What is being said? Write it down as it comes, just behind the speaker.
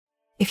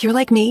If you're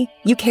like me,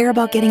 you care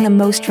about getting the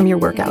most from your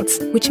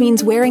workouts, which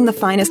means wearing the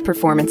finest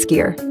performance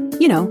gear.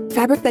 You know,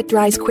 fabric that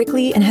dries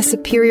quickly and has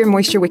superior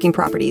moisture-wicking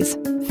properties.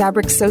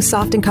 Fabric so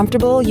soft and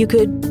comfortable you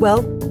could,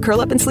 well,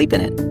 curl up and sleep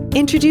in it.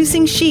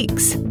 Introducing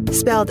Sheex,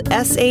 spelled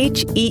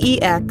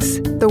S-H-E-E-X,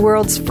 the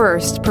world's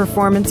first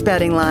performance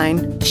bedding line.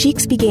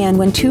 Sheex began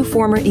when two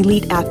former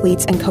elite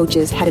athletes and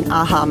coaches had an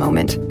aha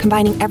moment,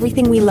 combining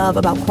everything we love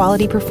about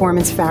quality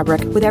performance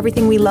fabric with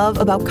everything we love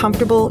about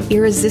comfortable,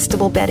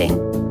 irresistible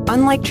bedding.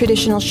 Unlike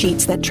traditional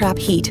sheets that trap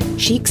heat,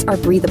 Sheex are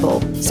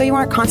breathable, so you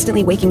aren't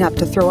constantly waking up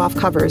to throw off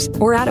covers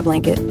or add a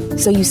blanket,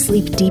 so you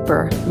sleep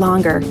deeper,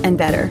 longer, and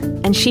better.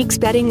 And Sheex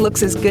bedding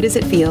looks as good as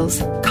it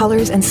feels.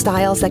 Colors and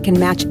styles that can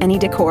match any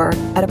decor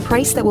at a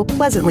price that will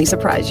pleasantly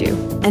surprise you.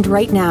 And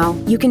right now,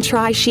 you can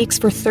try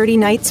Sheex for 30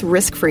 nights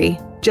risk-free.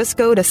 Just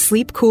go to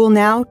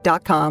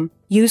sleepcoolnow.com.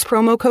 Use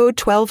promo code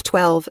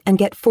 1212 and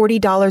get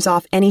 $40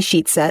 off any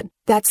sheet set.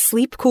 That's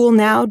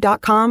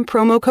sleepcoolnow.com,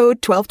 promo code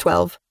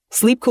 1212.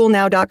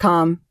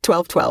 sleepcoolnow.com,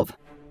 1212.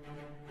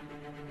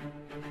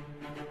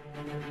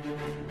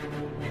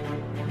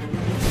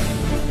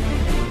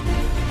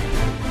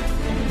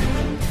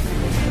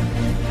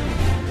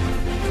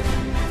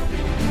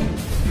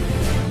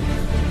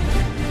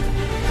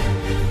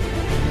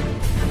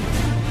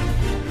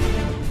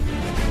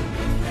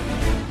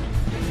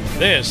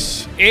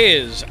 This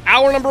is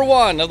hour number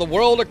one of the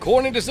World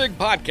According to Zig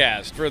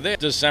podcast for this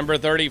December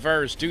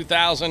 31st,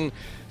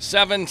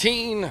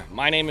 2017.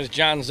 My name is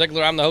John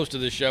Ziegler. I'm the host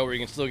of this show where you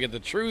can still get the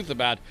truth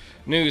about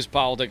news,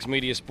 politics,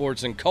 media,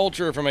 sports, and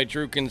culture from a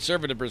true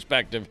conservative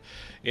perspective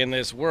in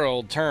this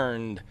world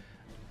turned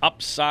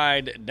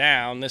upside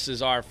down. This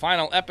is our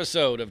final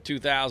episode of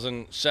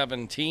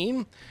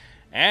 2017,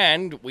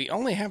 and we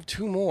only have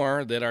two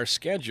more that are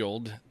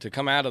scheduled to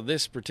come out of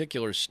this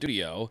particular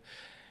studio.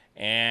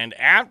 And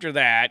after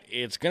that,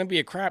 it's going to be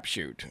a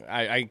crapshoot.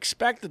 I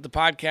expect that the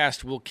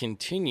podcast will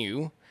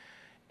continue.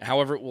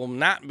 However, it will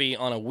not be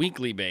on a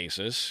weekly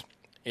basis.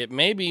 It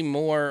may be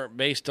more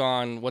based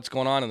on what's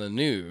going on in the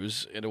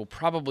news. It will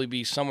probably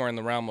be somewhere in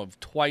the realm of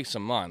twice a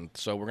month.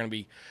 So we're going to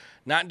be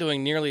not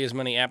doing nearly as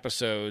many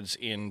episodes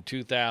in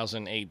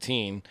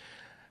 2018.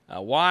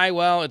 Why?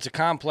 Well, it's a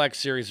complex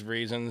series of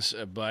reasons,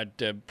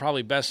 but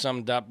probably best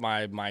summed up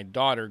by my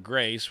daughter,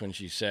 Grace, when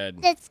she said,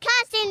 "It's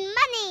costing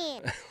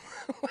money."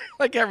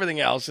 Like everything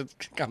else,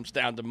 it comes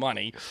down to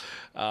money.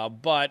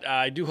 But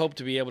I do hope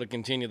to be able to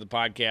continue the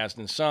podcast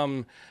in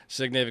some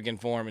significant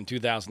form in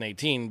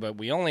 2018. But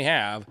we only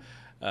have,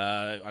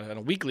 on a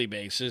weekly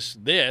basis,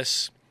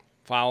 this,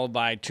 followed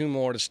by two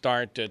more to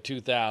start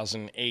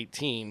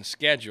 2018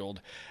 scheduled.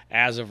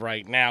 As of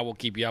right now, we'll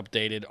keep you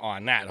updated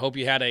on that. Hope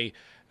you had a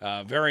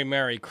very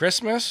Merry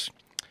Christmas.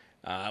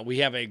 We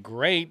have a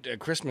great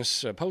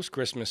Christmas,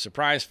 post-Christmas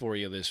surprise for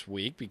you this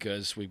week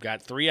because we've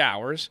got 3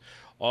 hours,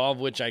 all of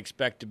which I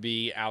expect to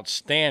be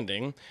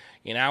outstanding.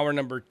 In hour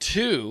number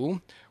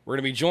two, we're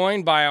going to be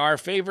joined by our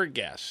favorite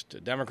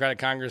guest, Democratic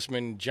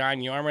Congressman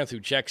John Yarmuth, who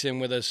checks in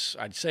with us,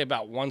 I'd say,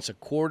 about once a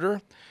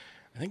quarter.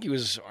 I think he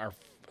was our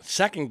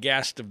second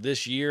guest of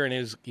this year, and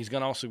he's going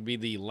to also be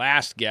the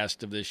last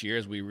guest of this year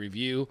as we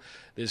review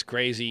this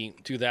crazy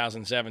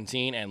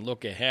 2017 and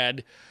look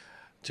ahead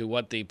to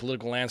what the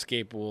political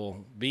landscape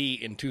will be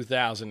in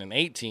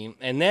 2018.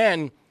 And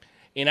then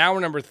in hour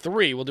number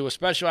three, we'll do a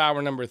special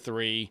hour number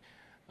three,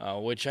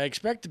 which I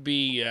expect to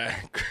be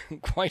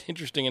quite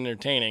interesting and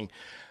entertaining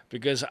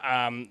because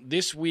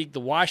this week the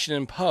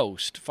Washington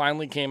Post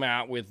finally came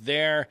out with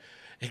their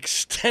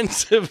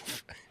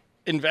extensive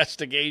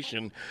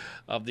investigation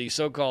of the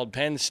so-called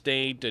Penn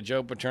State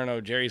Joe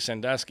Paterno, Jerry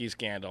Sandusky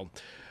scandal,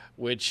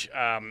 which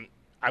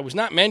I was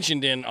not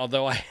mentioned in,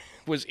 although I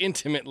was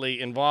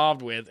intimately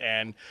involved with,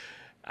 and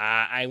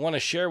I want to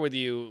share with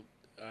you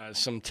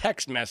some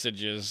text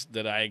messages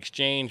that I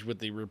exchanged with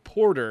the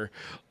reporter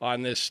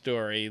on this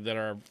story that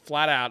are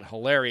flat out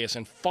hilarious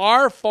and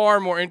far, far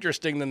more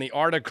interesting than the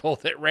article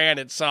that ran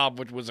itself,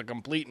 which was a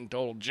complete and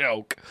total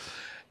joke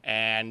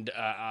and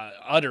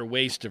utter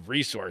waste of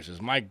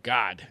resources. My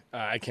God,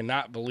 I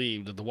cannot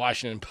believe that the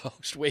Washington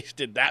Post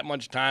wasted that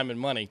much time and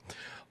money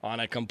on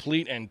a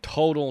complete and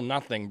total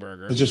nothing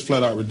burger. It's just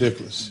flat out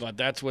ridiculous. But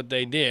that's what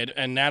they did,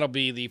 and that'll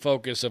be the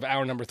focus of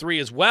hour number three,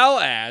 as well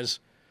as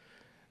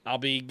I'll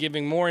be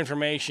giving more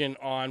information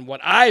on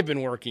what I've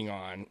been working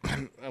on,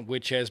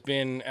 which has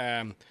been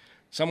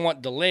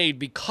somewhat delayed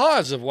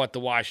because of what the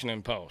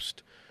Washington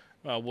Post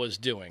was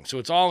doing. So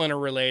it's all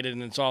interrelated,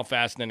 and it's all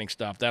fascinating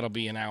stuff. That'll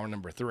be in hour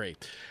number three.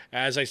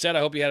 As I said, I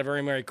hope you had a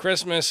very Merry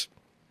Christmas.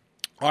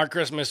 Our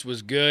Christmas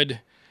was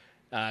good.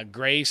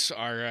 Grace,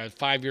 our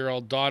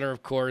 5-year-old daughter,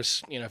 of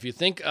course, if you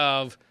think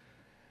of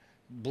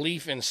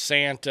belief in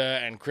Santa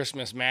and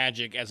Christmas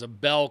magic as a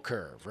bell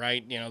curve,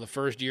 right? The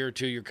first year or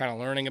two, you're kind of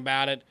learning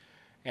about it,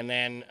 and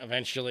then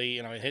eventually,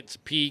 it hits a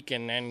peak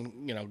and then,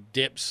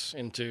 dips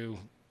into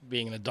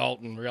being an adult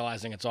and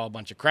realizing it's all a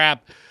bunch of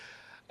crap.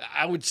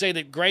 I would say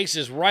that Grace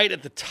is right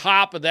at the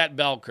top of that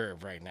bell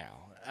curve right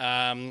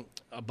now,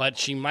 but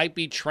she might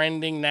be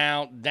trending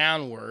now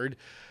downward.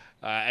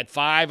 At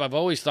 5, I've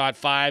always thought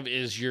 5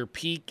 is your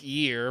peak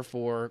year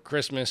for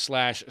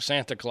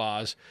Christmas/Santa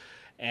Claus.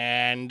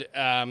 And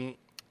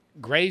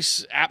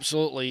Grace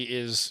absolutely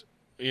is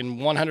in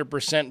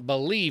 100%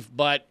 belief,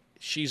 but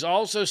she's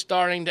also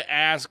starting to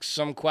ask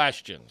some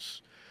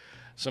questions.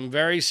 Some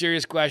very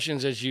serious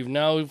questions, as you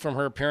know from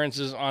her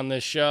appearances on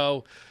this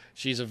show.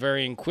 She's a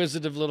very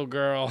inquisitive little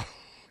girl,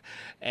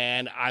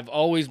 and I've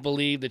always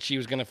believed that she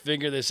was going to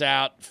figure this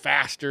out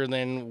faster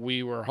than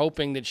we were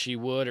hoping that she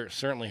would, or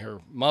certainly her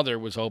mother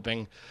was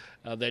hoping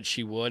that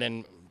she would,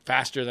 and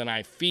faster than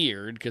I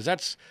feared, because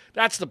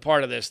that's the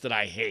part of this that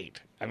I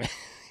hate. I mean,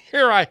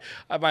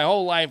 my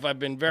whole life I've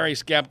been very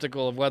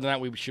skeptical of whether or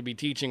not we should be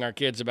teaching our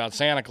kids about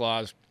Santa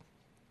Claus,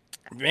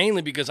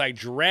 mainly because I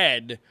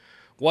dread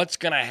what's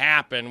going to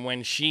happen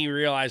when she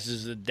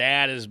realizes that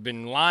Dad has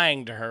been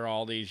lying to her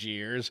all these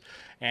years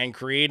and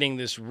creating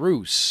this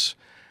ruse.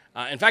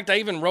 In fact, I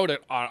even wrote an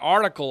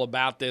article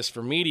about this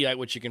for Mediaite,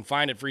 which you can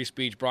find at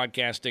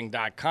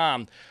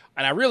freespeechbroadcasting.com.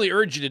 And I really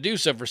urge you to do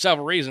so for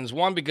several reasons.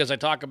 One, because I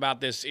talk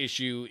about this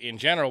issue in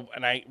general,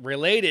 and I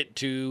relate it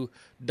to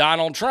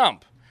Donald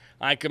Trump.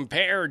 I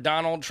compare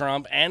Donald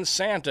Trump and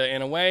Santa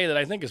in a way that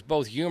I think is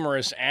both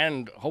humorous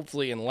and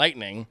hopefully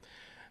enlightening.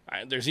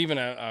 There's even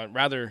a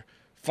rather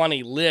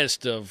funny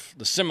list of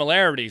the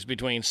similarities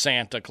between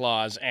Santa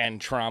Claus and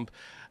Trump.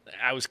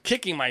 I was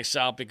kicking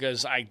myself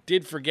because I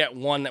did forget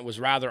one that was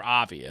rather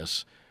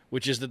obvious,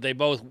 which is that they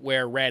both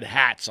wear red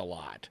hats a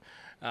lot.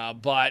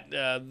 But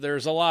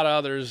there's a lot of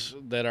others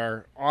that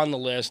are on the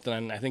list,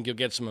 and I think you'll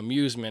get some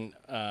amusement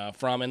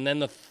from. And then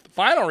the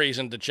final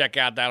reason to check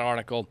out that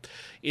article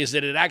is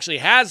that it actually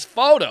has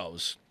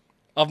photos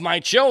of my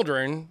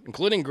children,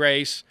 including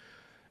Grace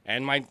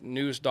and my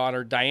newest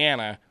daughter,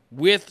 Diana,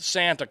 with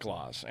Santa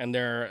Claus, and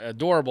they're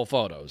adorable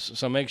photos.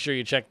 So make sure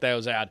you check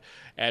those out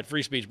at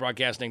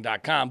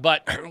freespeechbroadcasting.com.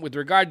 But with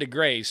regard to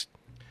Grace,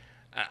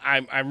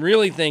 I'm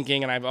really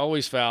thinking, and I've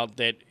always felt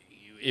that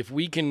if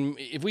we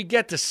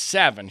get to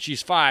 7,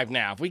 she's 5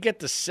 now. If we get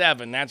to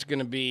 7, that's going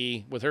to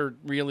be, with her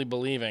really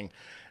believing,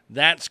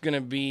 that's going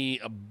to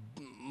be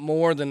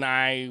more than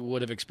I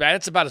would have expected.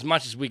 It's about as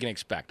much as we can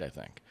expect, I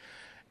think.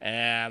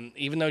 And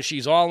even though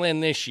she's all in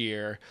this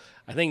year,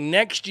 I think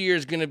next year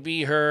is going to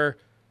be her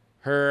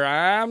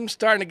I'm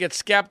starting to get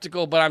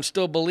skeptical, but I'm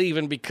still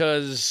believing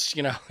because,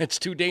 it's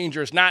too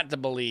dangerous not to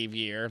believe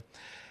year.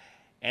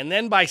 And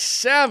then by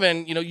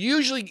 7,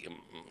 usually,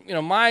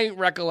 my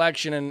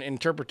recollection and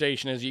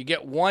interpretation is you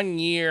get 1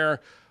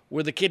 year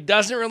where the kid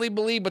doesn't really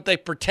believe, but they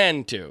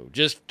pretend to,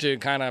 just to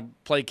kind of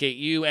placate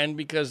you and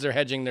because they're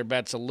hedging their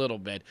bets a little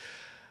bit.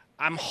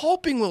 I'm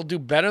hoping we'll do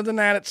better than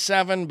that at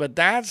 7, but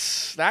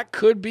that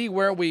could be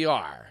where we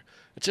are.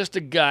 It's just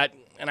a gut.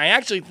 And I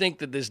actually think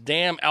that this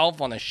damn elf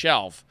on the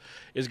shelf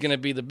is going to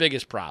be the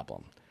biggest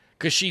problem.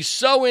 Because she's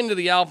so into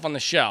the elf on the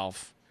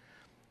shelf,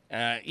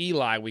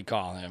 Eli we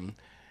call him,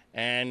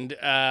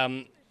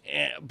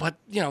 but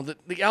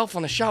the elf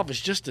on the shelf is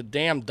just a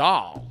damn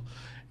doll.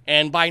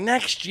 And by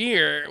next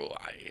year,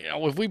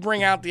 if we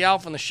bring out the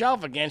elf on the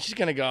shelf again, she's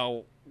going to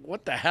go,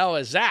 what the hell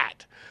is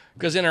that?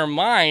 Because in her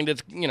mind,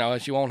 it's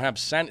she won't have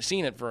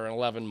seen it for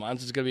 11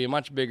 months. It's going to be a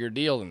much bigger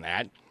deal than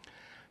that.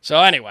 So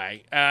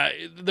anyway,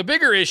 the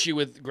bigger issue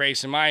with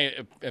Grace, in my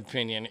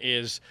opinion,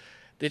 is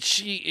that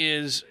she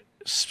is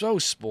so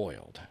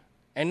spoiled.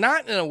 And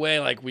not in a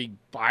way like we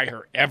buy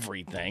her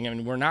everything. I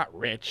mean, we're not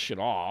rich at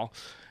all.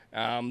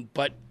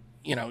 But,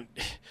 can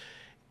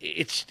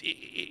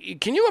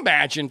you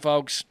imagine,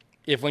 folks,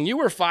 if when you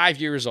were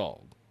 5 years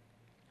old,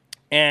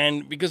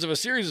 and because of a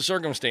series of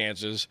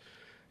circumstances,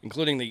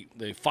 including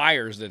the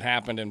fires that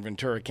happened in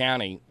Ventura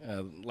County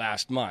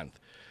last month,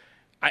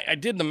 I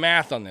did the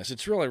math on this.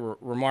 It's really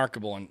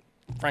remarkable and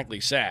frankly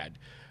sad.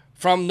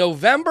 From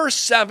November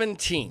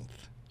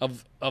 17th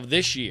of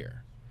this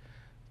year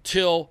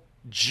till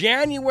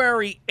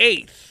January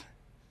 8th,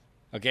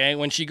 okay,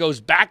 when she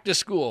goes back to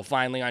school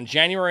finally on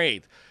January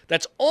 8th,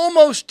 that's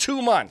almost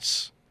 2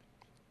 months.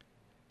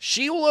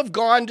 She will have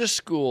gone to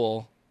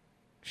school,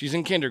 she's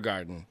in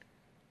kindergarten,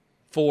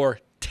 for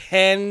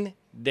 10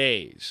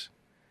 days.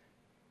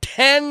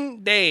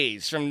 10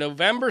 days from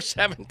November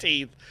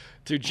 17th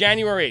to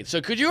January 8th. So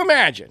could you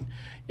imagine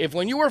if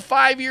when you were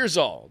 5 years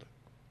old,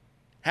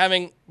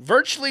 having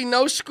virtually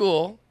no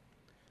school,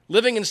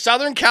 living in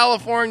Southern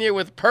California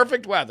with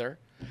perfect weather,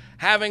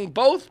 having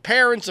both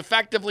parents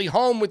effectively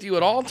home with you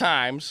at all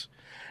times,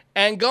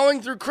 and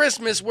going through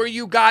Christmas where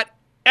you got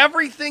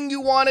everything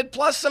you wanted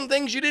plus some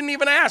things you didn't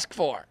even ask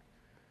for?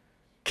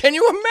 Can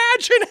you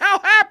imagine how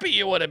happy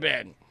you would have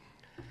been?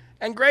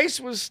 And Grace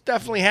was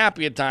definitely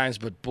happy at times,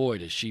 but boy,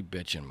 does she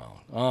bitch and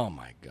moan. Oh,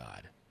 my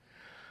God.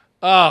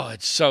 Oh,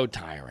 it's so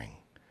tiring.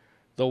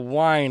 The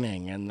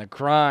whining and the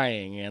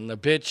crying and the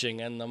bitching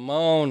and the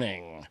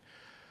moaning.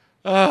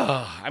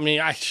 Oh, I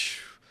mean,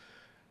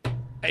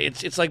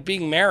 it's like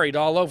being married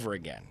all over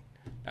again.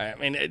 I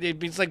mean,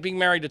 it's like being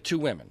married to 2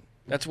 women.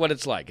 That's what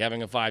it's like,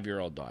 having a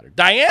 5-year-old daughter.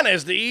 Diana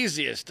is the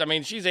easiest. I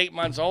mean, she's 8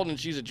 months old and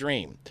she's a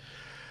dream.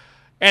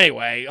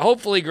 Anyway,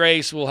 hopefully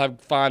Grace will have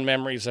fond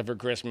memories of her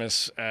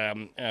Christmas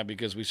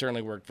because we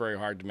certainly worked very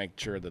hard to make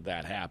sure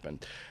that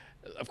happened.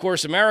 Of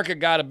course, America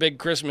got a big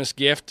Christmas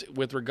gift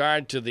with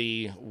regard to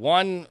the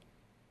one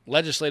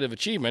legislative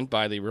achievement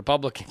by the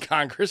Republican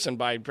Congress and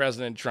by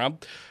President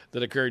Trump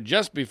that occurred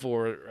just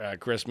before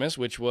Christmas,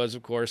 which was,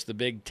 of course, the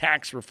big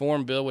tax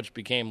reform bill, which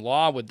became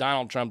law with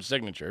Donald Trump's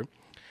signature.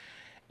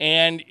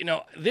 And,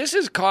 this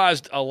has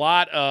caused a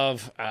lot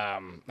of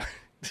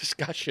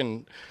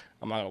discussion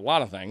among a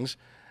lot of things,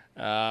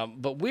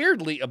 but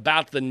weirdly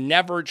about the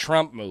Never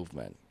Trump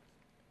movement,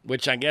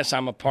 which I guess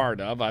I'm a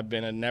part of. I've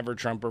been a Never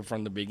Trumper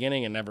from the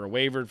beginning and never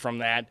wavered from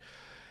that.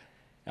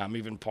 I'm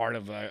even part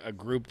of a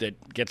group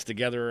that gets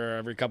together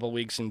every couple of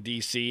weeks in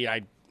D.C.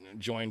 I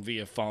join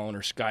via phone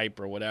or Skype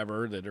or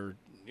whatever that are,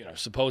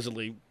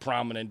 supposedly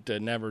prominent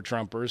Never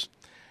Trumpers.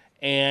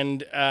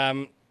 And,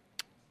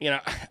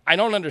 I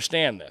don't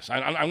understand this.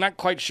 I'm not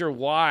quite sure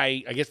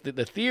why. I guess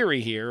the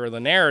theory here or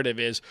the narrative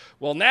is,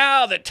 well,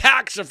 now that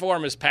tax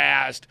reform is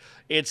passed,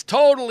 it's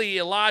totally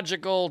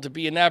illogical to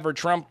be a Never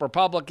Trump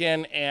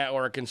Republican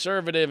or a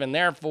conservative, and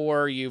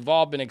therefore you've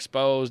all been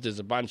exposed as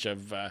a bunch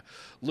of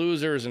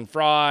losers and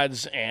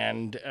frauds,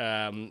 and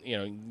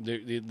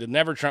the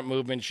Never Trump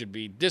movement should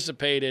be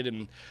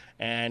dissipated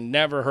and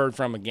never heard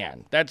from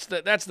again. That's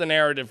the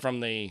narrative from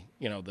the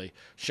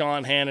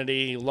Sean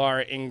Hannity,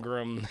 Laura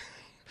Ingraham,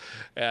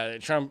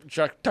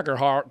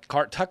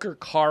 Tucker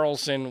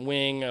Carlson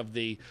wing of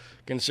the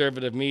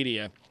conservative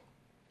media.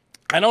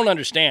 I don't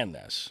understand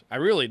this. I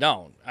really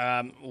don't.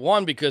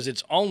 One, because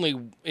it's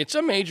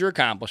a major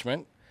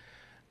accomplishment,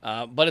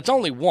 but it's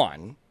only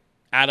one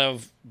out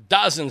of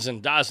dozens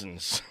and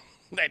dozens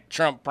that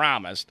Trump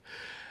promised.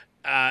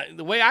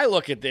 The way I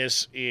look at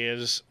this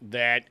is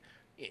that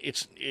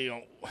it's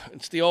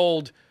the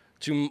old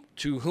to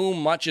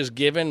whom much is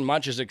given,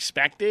 much is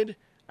expected.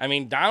 I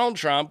mean, Donald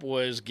Trump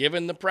was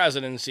given the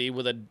presidency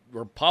with a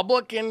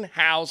Republican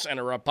House and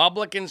a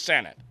Republican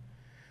Senate,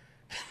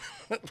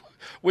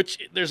 which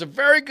there's a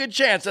very good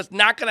chance that's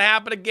not going to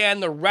happen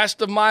again the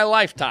rest of my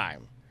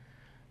lifetime.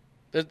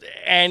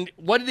 And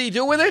what did he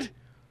do with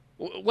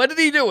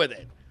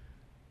it?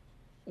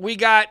 We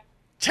got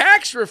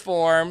tax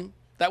reform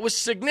that was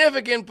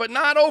significant but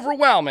not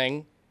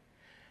overwhelming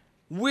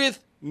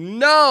with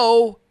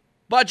no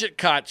budget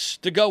cuts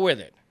to go with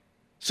it.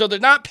 So they're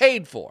not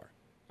paid for,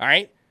 all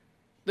right?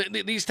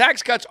 These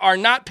tax cuts are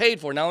not paid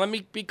for. Now, let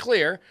me be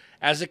clear.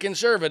 As a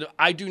conservative,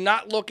 I do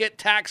not look at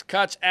tax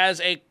cuts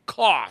as a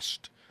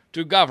cost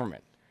to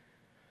government.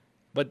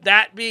 But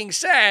that being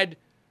said,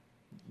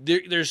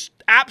 there's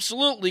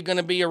absolutely going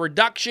to be a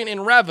reduction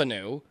in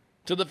revenue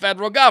to the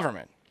federal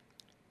government.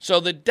 So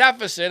the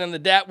deficit and the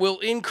debt will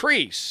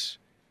increase.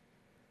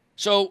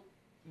 So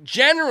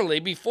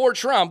generally, before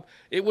Trump,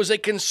 it was a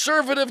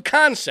conservative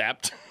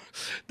concept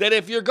that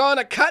if you're going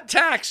to cut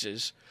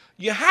taxes,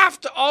 you have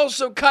to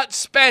also cut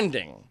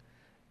spending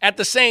at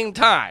the same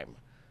time.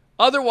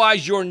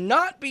 Otherwise, you're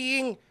not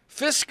being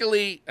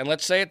fiscally, and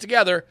let's say it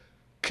together,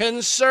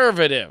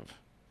 conservative.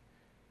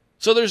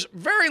 So there's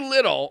very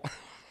little,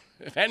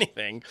 if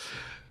anything,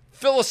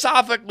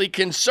 philosophically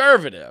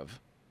conservative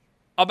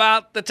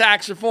about the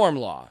tax reform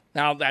law.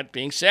 Now, that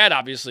being said,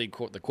 obviously,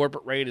 the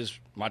corporate rate is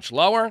much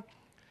lower.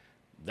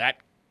 That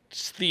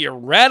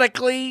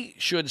theoretically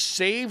should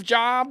save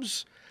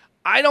jobs.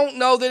 I don't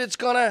know that it's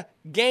going to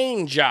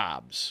gain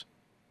jobs.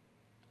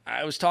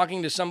 I was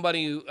talking to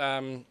somebody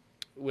who,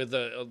 with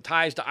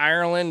ties to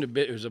Ireland,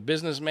 who's a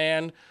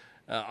businessman,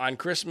 on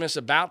Christmas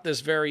about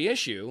this very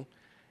issue,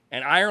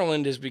 and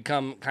Ireland has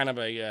become kind of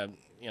a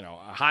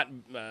hot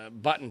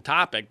button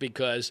topic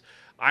because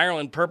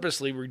Ireland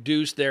purposely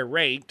reduced their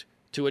rate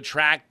to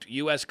attract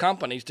U.S.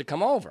 companies to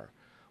come over.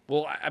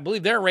 Well, I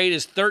believe their rate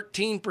is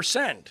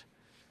 13%.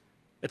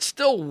 It's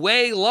still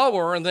way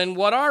lower than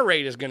what our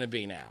rate is going to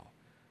be now.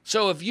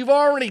 So if you've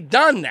already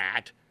done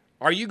that,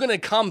 are you going to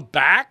come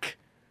back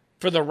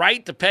for the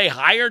right to pay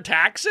higher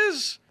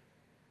taxes?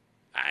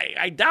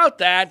 I doubt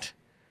that.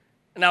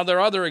 Now, there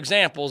are other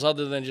examples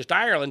other than just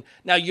Ireland.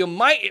 Now,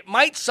 it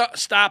might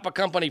stop a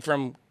company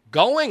from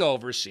going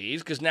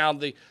overseas because now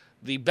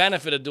the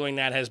benefit of doing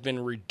that has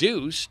been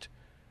reduced.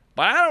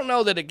 But I don't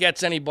know that it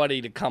gets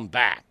anybody to come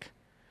back.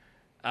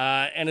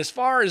 And as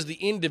far as the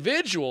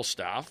individual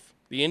stuff,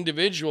 the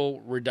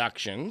individual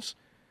reductions,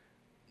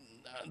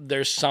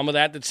 there's some of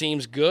that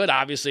seems good.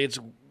 Obviously, it's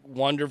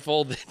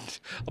wonderful that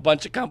a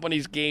bunch of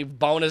companies gave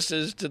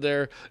bonuses to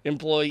their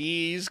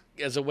employees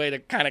as a way to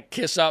kind of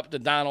kiss up to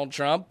Donald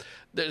Trump.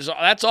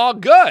 That's all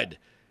good,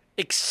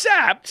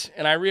 except,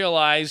 and I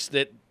realize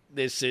that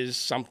this is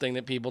something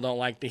that people don't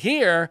like to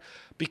hear,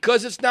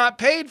 because it's not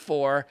paid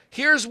for,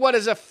 here's what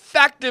has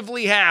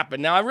effectively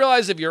happened. Now, I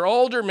realize if you're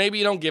older, maybe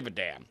you don't give a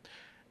damn.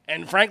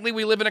 And frankly,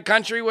 we live in a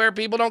country where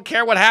people don't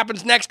care what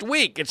happens next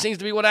week. It seems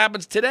to be what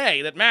happens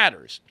today that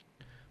matters.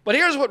 But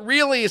here's what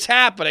really is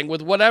happening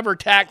with whatever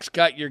tax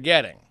cut you're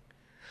getting.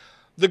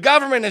 The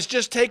government has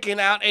just taken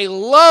out a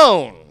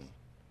loan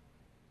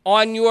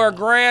on your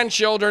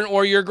grandchildren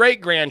or your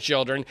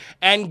great-grandchildren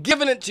and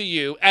given it to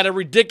you at a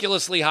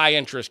ridiculously high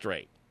interest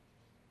rate.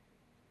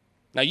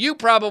 Now, you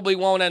probably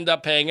won't end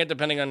up paying it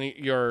depending on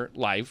your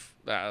life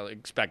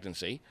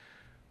expectancy,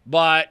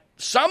 but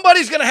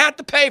somebody's going to have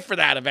to pay for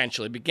that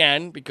eventually,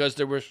 again, because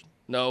there was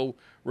no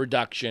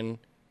reduction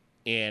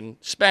in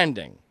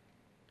spending.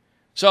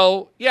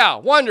 So, yeah,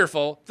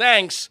 wonderful.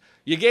 Thanks.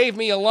 You gave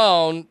me a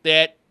loan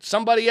that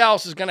somebody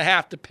else is going to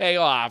have to pay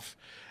off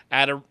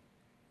at a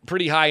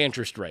pretty high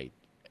interest rate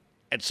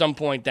at some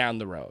point down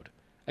the road.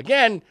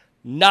 Again,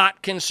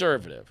 not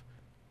conservative.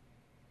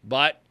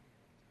 But,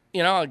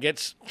 it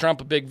gets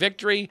Trump a big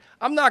victory.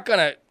 I'm not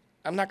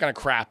gonna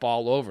crap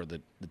all over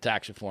the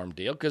tax reform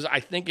deal because I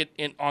think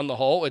on the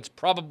whole, it's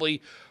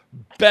probably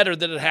better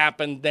that it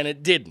happened than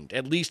it didn't,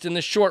 at least in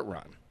the short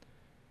run.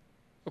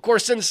 Of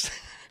course, since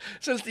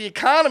the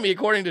economy,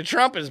 according to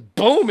Trump, is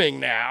booming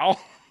now,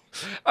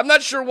 I'm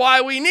not sure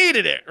why we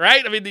needed it,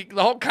 right? I mean,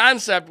 the whole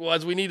concept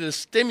was we needed to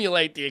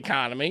stimulate the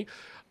economy.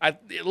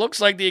 It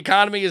looks like the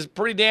economy is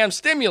pretty damn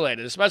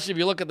stimulated, especially if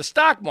you look at the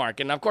stock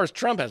market. And, of course,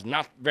 Trump has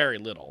not very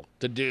little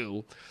to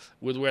do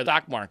with where the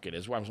stock market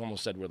is. I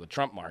almost said where the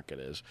Trump market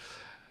is.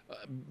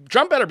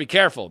 Trump better be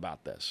careful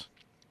about this.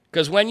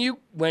 Because when you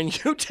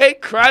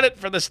take credit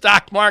for the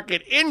stock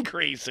market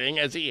increasing,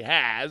 as he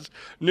has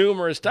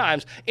numerous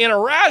times, in a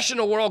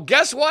rational world,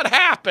 guess what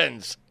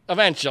happens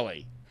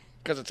eventually?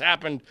 Because it's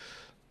happened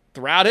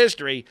throughout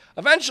history,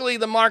 eventually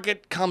the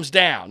market comes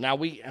down. Now,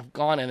 we have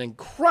gone an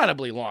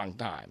incredibly long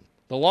time,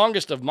 the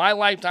longest of my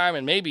lifetime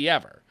and maybe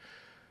ever,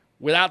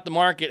 without the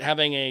market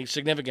having a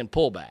significant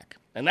pullback.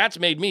 And that's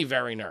made me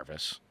very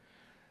nervous.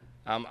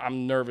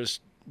 I'm nervous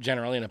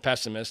generally and a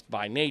pessimist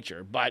by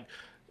nature. But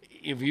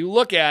if you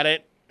look at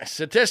it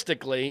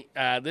statistically,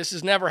 this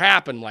has never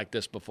happened like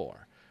this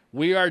before.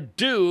 We are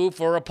due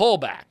for a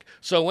pullback.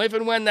 So if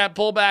and when that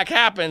pullback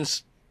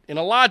happens, in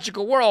a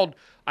logical world,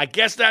 I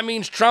guess that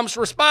means Trump's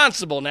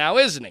responsible now,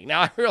 isn't he?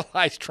 Now, I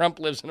realize Trump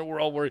lives in a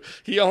world where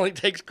he only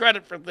takes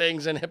credit for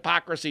things and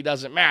hypocrisy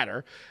doesn't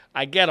matter.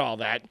 I get all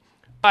that.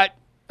 But,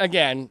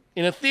 again,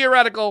 in a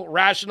theoretical,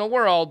 rational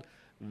world,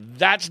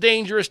 that's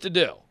dangerous to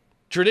do.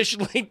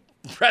 Traditionally,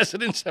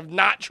 presidents have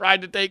not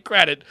tried to take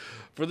credit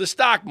for the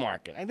stock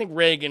market. I think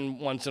Reagan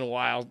once in a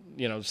while,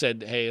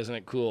 said, hey, isn't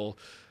it cool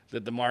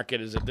that the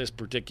market is at this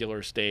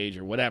particular stage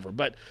or whatever.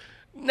 But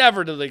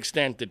never to the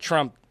extent that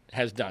Trump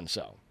has done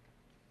so.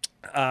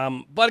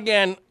 But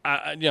again,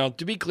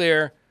 to be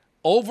clear,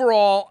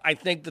 overall, I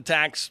think the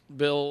tax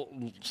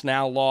bill's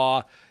now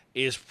law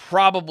is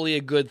probably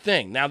a good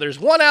thing. Now, there's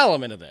one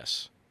element of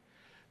this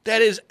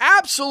that is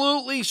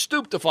absolutely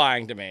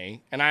stupefying to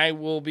me, and I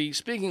will be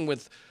speaking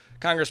with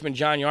Congressman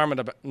John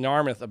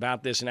Yarmuth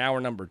about this in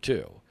hour number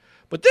 2.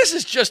 But this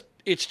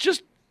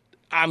is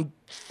I'm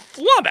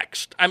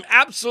flummoxed. I'm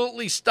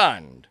absolutely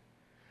stunned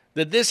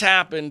that this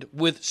happened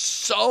with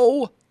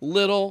so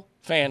little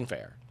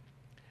fanfare.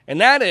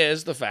 And that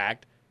is the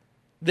fact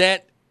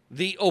that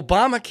the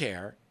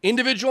Obamacare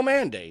individual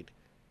mandate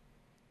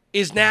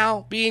is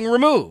now being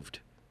removed.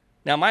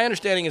 Now, my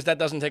understanding is that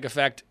doesn't take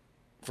effect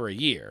for a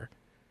year,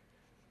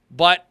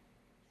 but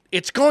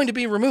it's going to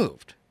be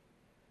removed.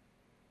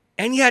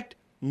 And yet,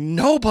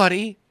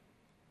 nobody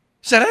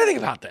said anything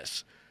about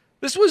this.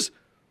 This was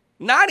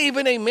not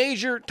even a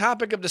major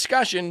topic of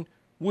discussion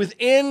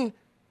within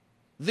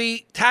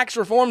the tax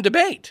reform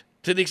debate,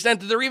 to the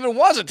extent that there even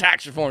was a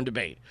tax reform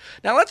debate.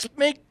 Now, let's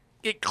make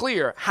it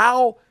clear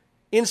how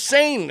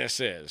insane this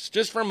is,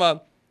 just from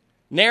a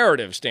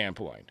narrative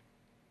standpoint.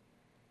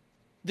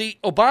 The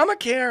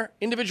Obamacare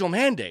individual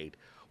mandate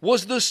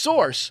was the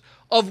source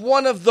of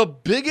one of the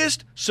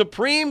biggest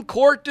Supreme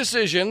Court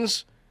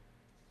decisions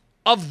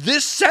of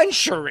this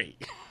century.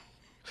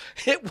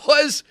 It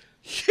was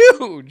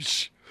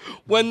huge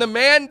when the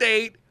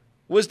mandate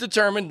was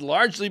determined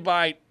largely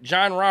by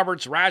John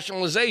Roberts'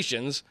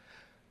 rationalizations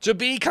to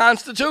be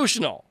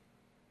constitutional.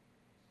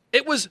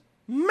 It was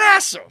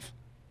massive.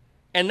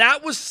 And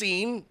that was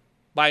seen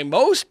by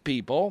most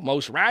people,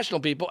 most rational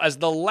people, as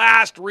the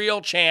last real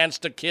chance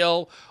to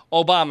kill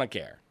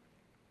Obamacare.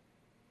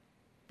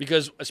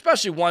 Because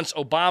especially once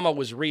Obama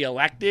was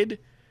reelected,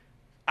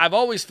 I've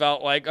always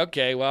felt like,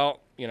 okay,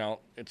 well,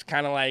 it's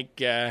kind of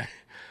like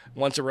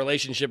once a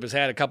relationship has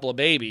had a couple of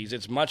babies,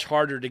 it's much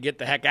harder to get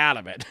the heck out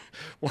of it.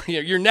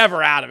 You're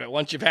never out of it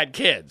once you've had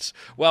kids.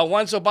 Well,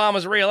 once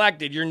Obama's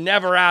reelected, you're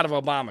never out of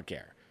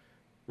Obamacare,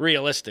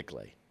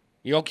 realistically.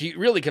 You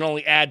really can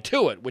only add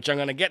to it, which I'm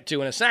going to get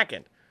to in a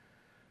second.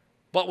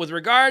 But with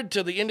regard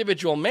to the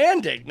individual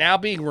mandate now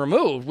being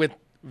removed with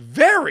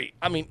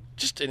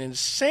just an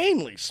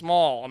insanely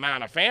small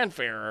amount of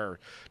fanfare or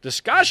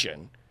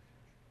discussion,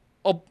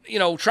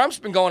 Trump's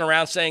been going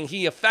around saying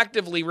he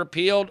effectively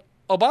repealed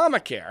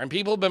Obamacare, and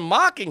people have been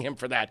mocking him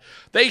for that.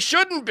 They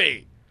shouldn't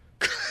be.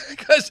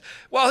 Because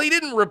while he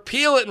didn't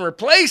repeal it and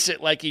replace it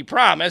like he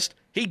promised,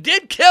 he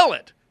did kill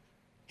it.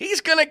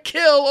 He's going to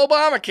kill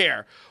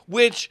Obamacare,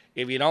 which,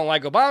 if you don't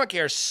like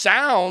Obamacare,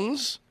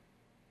 sounds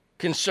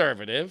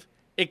conservative,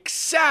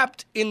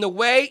 except in the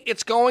way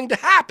it's going to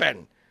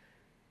happen.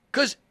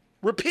 Because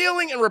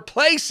repealing and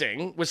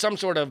replacing with some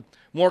sort of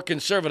more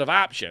conservative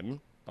option,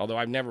 although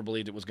I've never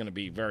believed it was going to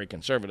be very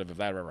conservative if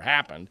that ever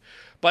happened,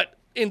 but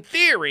in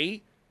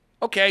theory,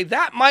 okay,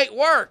 that might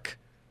work.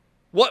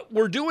 What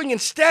we're doing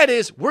instead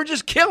is we're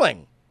just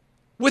killing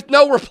with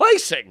no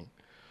replacing.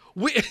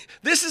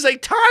 This is a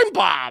time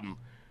bomb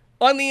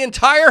on the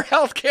entire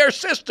healthcare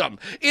system.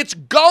 It's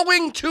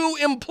going to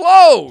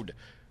implode.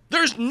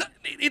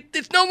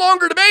 It's no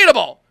longer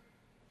debatable.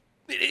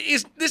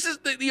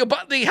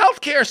 The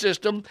healthcare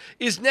system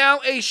is now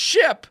a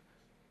ship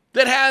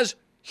that has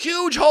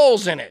huge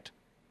holes in it.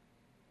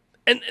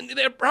 And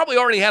they probably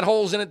already had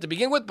holes in it to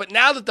begin with, but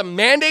now that the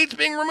mandate's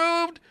being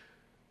removed,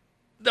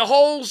 the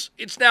holes,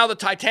 it's now the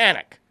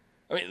Titanic.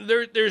 I mean,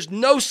 there's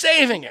no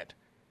saving it.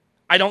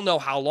 I don't know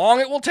how long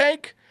it will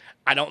take.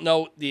 I don't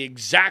know the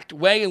exact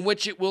way in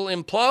which it will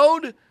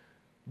implode,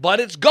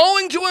 but it's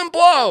going to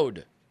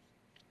implode.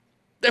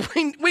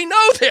 We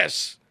know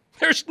this.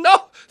 There's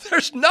no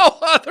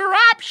other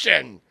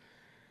option.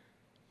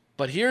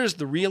 But here's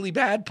the really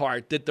bad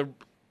part that the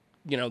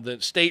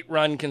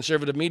state-run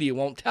conservative media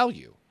won't tell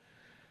you.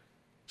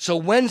 So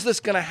when's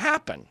this going to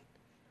happen?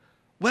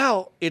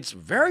 Well, it's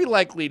very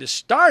likely to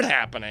start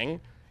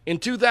happening in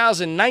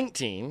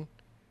 2019,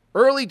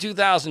 early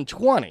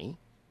 2020.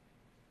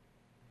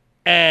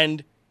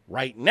 And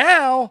right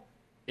now,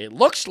 it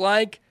looks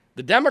like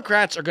the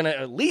Democrats are going to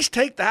at least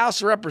take the House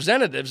of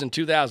Representatives in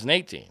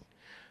 2018.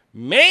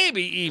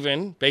 Maybe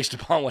even, based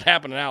upon what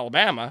happened in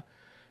Alabama,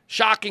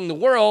 shocking the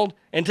world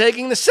and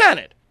taking the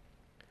Senate.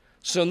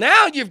 So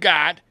now you've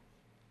got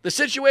the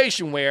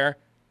situation where,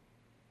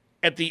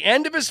 at the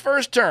end of his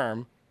first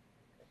term,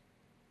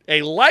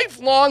 a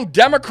lifelong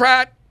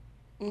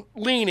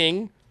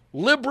Democrat-leaning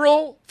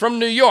liberal from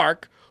New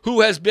York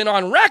who has been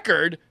on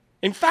record,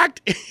 in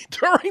fact,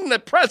 during the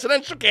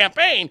presidential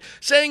campaign,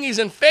 saying he's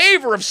in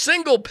favor of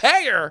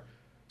single-payer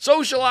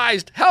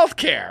socialized health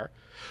care.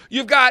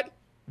 You've got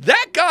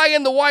that guy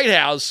in the White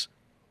House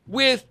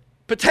with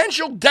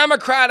potential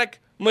Democratic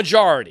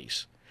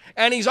majorities.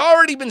 And he's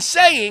already been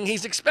saying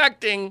he's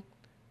expecting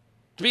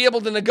to be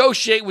able to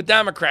negotiate with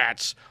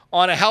Democrats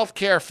on a health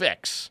care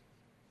fix.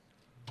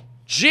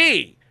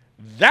 Gee,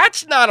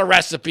 that's not a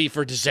recipe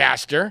for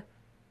disaster.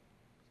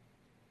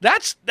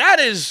 That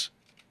is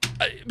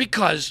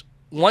because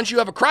once you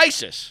have a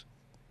crisis,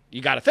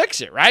 you got to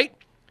fix it, right?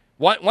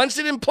 Once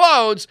it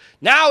implodes,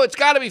 now it's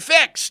got to be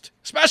fixed,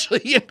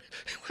 especially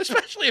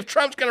if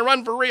Trump's going to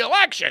run for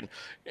re-election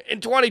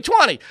in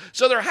 2020.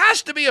 So there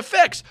has to be a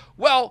fix.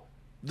 Well,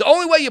 the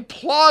only way you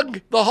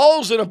plug the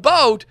holes in a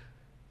boat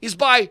is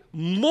by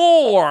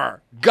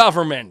more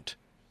government,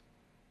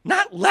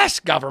 not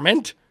less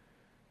government.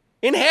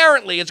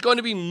 Inherently, it's going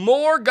to be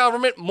more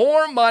government,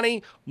 more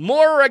money,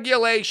 more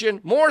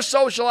regulation, more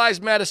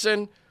socialized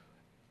medicine.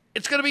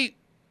 It's going to be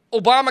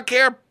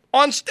Obamacare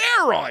on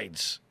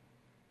steroids.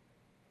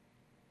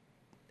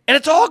 And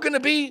it's all going to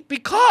be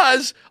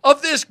because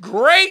of this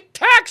great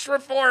tax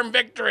reform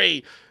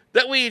victory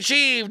that we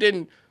achieved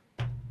in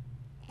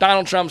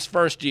Donald Trump's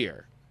first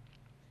year.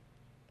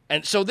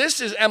 And so this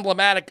is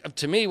emblematic of,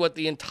 to me, what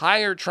the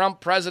entire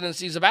Trump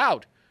presidency is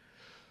about.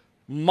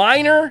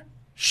 Minor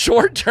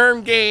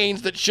short-term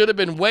gains that should have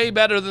been way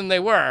better than they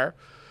were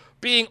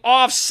being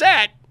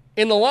offset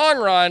in the long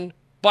run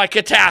by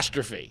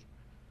catastrophe.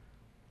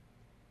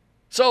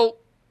 So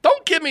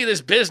don't give me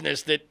this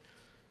business that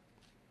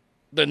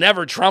the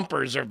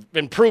never-Trumpers have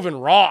been proven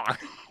wrong.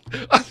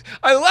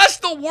 Unless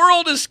the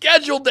world is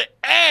scheduled to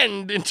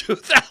end in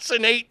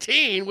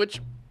 2018,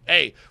 which,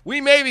 hey, we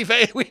may be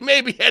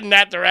heading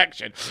that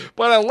direction.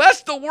 But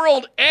unless the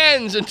world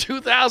ends in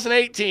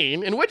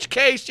 2018, in which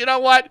case, you know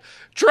what?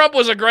 Trump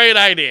was a great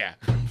idea.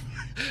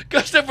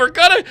 Because if we're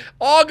going to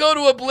all go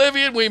to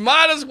oblivion, we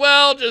might as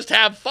well just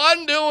have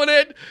fun doing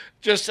it.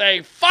 Just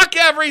say, fuck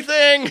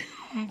everything.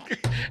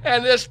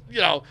 And this,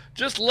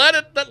 just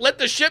let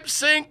the ship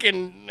sink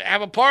and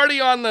have a party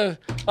on the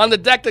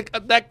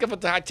deck of a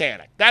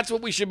Titanic. That's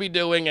what we should be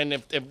doing.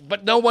 And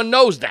but no one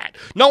knows that.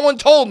 No one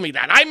told me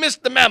that. I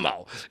missed the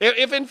memo.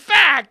 If in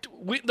fact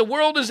the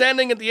world is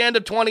ending at the end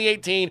of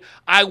 2018,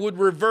 I would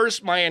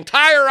reverse my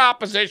entire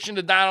opposition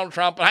to Donald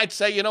Trump, and I'd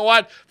say, you know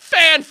what,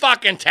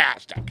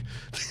 fan-fucking-tastic.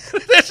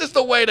 This is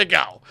the way to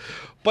go.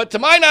 But to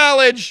my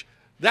knowledge,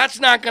 that's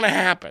not going to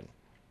happen.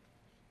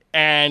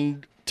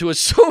 And to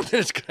assume that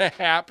it's going to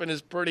happen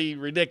is pretty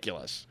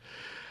ridiculous.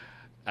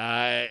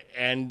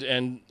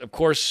 And of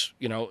course,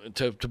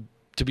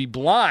 to be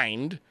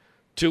blind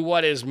to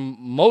what is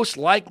most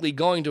likely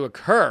going to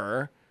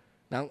occur.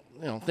 Now,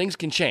 things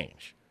can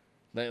change.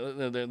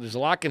 There's a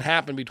lot can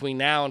happen between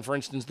now and, for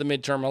instance, the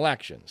midterm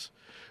elections.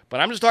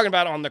 But I'm just talking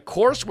about on the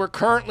course we're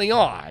currently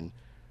on,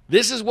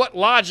 this is what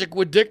logic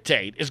would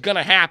dictate is going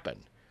to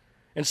happen.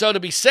 And so to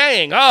be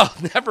saying,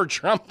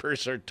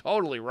 never-Trumpers are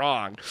totally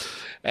wrong,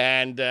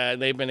 and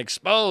they've been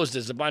exposed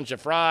as a bunch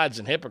of frauds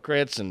and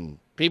hypocrites and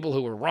people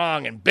who were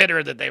wrong and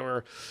bitter that they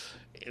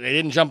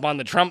didn't jump on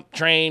the Trump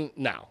train,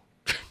 no.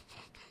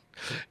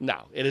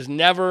 No, it has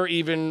never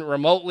even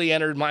remotely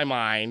entered my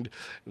mind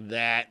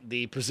that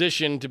the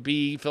position to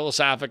be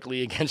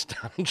philosophically against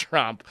Donald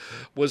Trump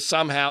was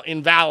somehow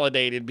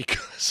invalidated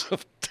because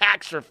of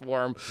tax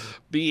reform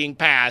being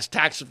passed,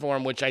 tax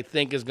reform which I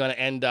think is going to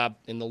end up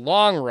in the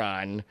long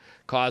run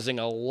causing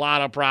a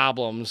lot of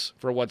problems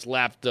for what's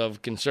left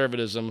of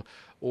conservatism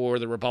or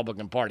the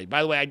Republican Party.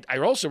 By the way, I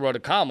also wrote a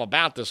column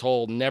about this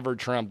whole Never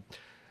Trump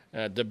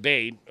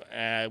debate,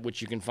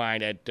 which you can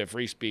find at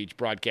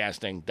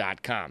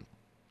freespeechbroadcasting.com.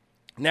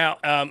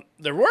 Now,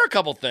 there were a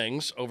couple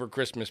things over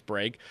Christmas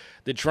break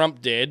that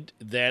Trump did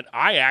that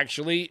I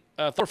actually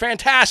thought were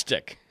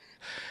fantastic.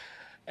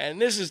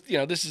 And this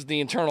is the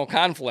internal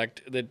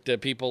conflict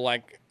that people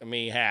like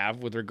me have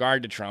with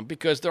regard to Trump,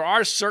 because there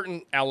are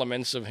certain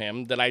elements of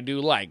him that I do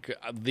like.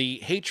 The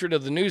hatred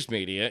of the news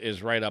media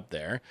is right up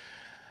there,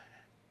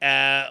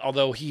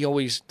 although he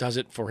always does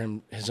it for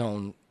his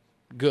own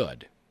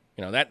good.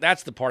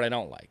 That's the part I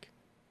don't like.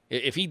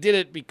 If he did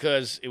it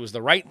because it was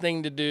the right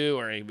thing to do,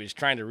 or he was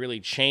trying to really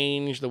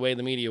change the way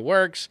the media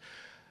works,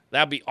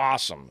 that'd be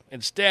awesome.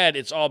 Instead,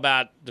 it's all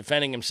about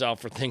defending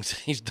himself for things that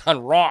he's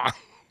done wrong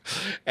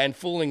and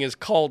fooling his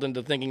cult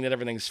into thinking that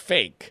everything's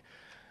fake.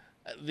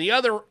 The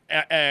other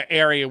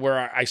area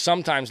where I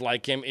sometimes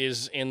like him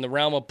is in the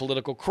realm of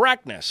political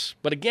correctness.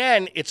 But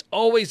again, it's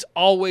always,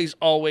 always,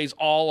 always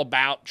all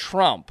about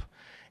Trump.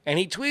 And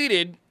he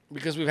tweeted,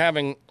 because we're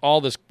having all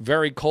this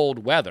very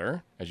cold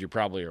weather, as you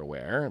probably are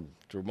aware,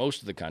 through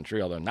most of the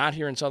country, although not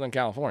here in Southern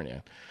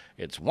California.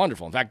 It's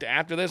wonderful. In fact,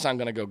 after this, I'm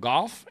going to go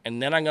golf,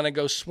 and then I'm going to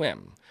go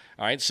swim.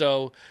 All right,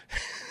 so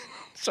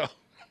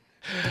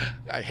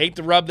I hate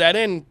to rub that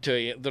into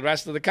you, the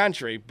rest of the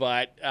country,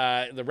 but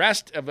the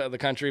rest of the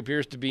country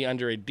appears to be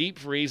under a deep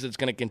freeze that's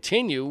going to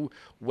continue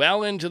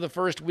well into the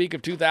first week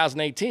of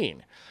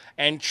 2018.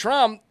 And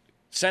Trump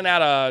sent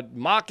out a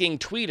mocking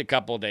tweet a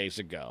couple of days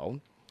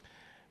ago,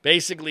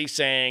 basically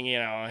saying,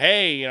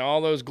 hey,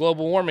 all those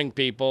global warming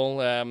people,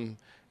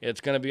 it's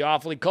going to be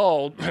awfully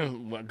cold.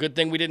 Good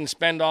thing we didn't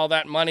spend all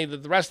that money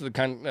that the rest of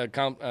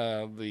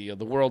the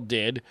world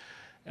did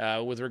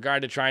with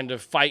regard to trying to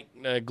fight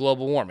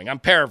global warming. I'm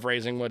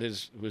paraphrasing what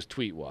his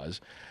tweet was.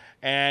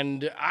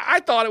 And I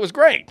thought it was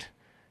great.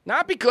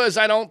 Not because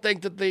I don't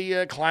think that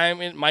the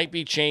climate might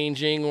be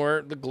changing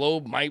or the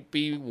globe might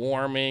be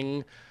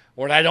warming,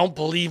 or that I don't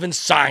believe in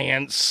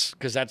science,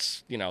 because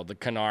that's, the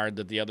canard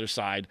that the other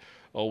side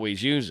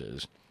always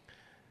uses.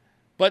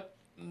 But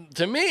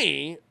to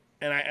me,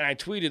 and I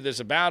tweeted this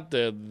about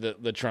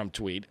the Trump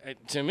tweet,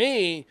 to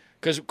me,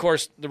 because, of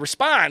course, the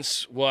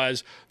response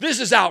was, this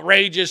is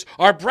outrageous.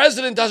 Our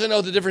president doesn't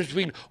know the difference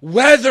between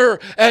weather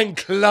and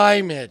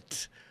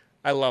climate.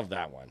 I love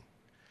that one.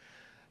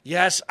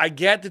 Yes, I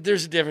get that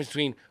there's a difference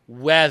between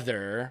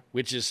weather,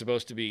 which is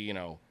supposed to be,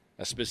 a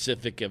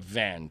specific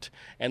event,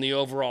 and the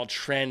overall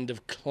trend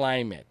of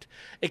climate.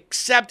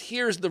 Except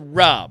here's the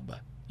rub,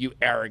 you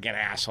arrogant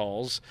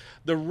assholes.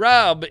 The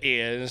rub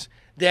is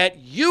that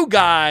you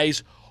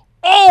guys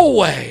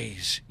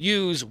always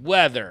use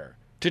weather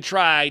to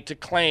try to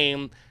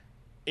claim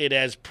it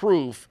as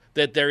proof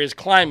that there is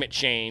climate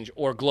change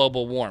or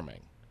global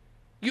warming.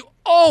 You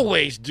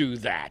always do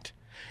that.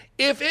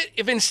 If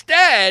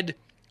instead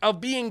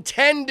of being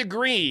 10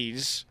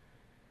 degrees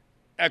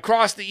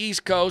across the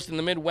East Coast and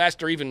the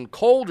Midwest, or even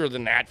colder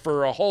than that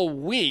for a whole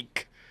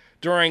week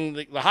during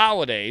the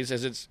holidays,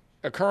 as it's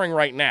occurring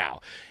right now,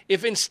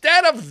 if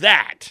instead of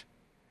that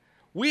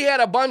we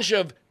had a bunch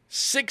of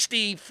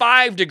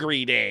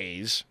 65-degree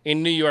days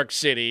in New York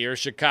City or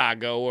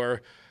Chicago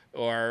or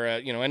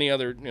any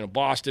other,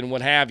 Boston,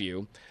 what have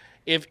you,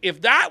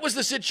 if that was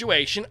the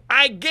situation,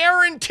 I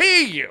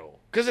guarantee you,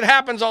 because it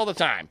happens all the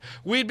time,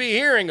 we'd be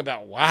hearing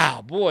about,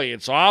 wow, boy,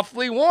 it's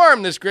awfully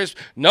warm this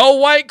Christmas. No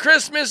white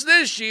Christmas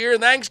this year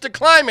thanks to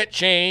climate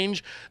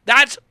change.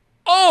 That's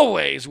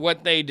always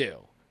what they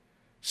do.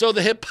 So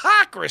the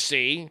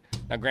hypocrisy,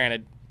 now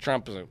granted,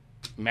 Trump is a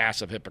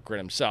massive hypocrite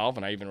himself,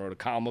 and I even wrote a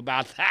column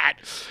about that,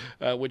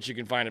 which you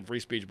can find at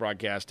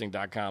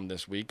freespeechbroadcasting.com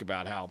this week,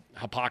 about how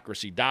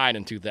hypocrisy died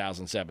in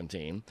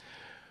 2017.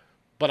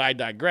 But I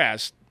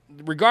digress.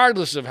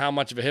 Regardless of how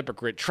much of a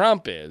hypocrite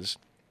Trump is,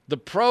 the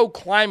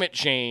pro-climate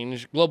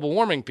change, global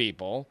warming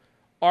people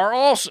are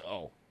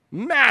also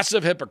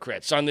massive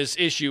hypocrites on this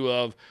issue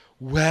of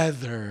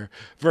weather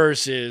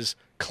versus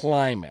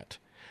climate.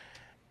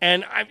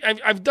 And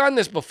I've done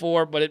this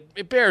before, but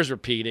it bears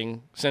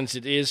repeating, since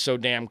it is so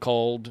damn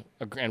cold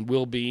and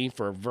will be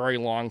for a very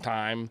long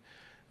time,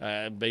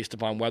 based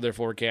upon weather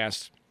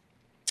forecasts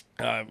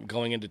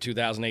going into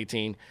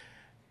 2018.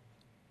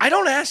 I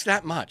don't ask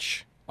that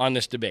much on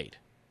this debate.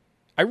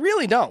 I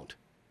really don't.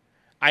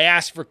 I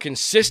ask for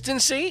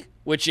consistency,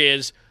 which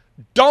is,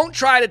 don't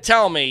try to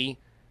tell me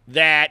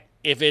that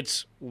if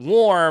it's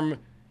warm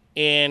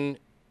in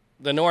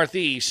the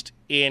Northeast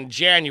in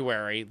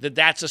January,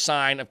 that's a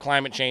sign of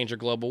climate change or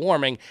global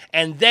warming,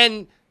 and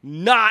then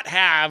not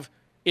have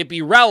it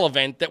be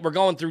relevant that we're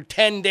going through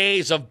 10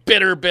 days of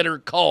bitter, bitter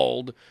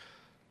cold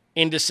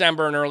in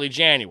December and early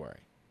January.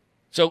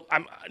 So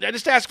I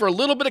just ask for a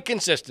little bit of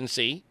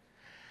consistency.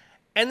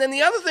 And then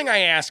the other thing I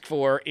ask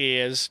for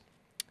is,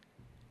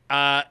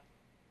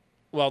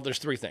 there's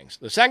three things.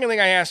 The second thing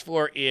I ask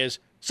for is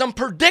some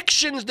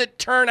predictions that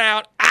turn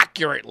out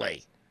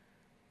accurately.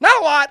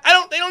 Not a lot.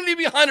 They don't need to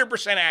be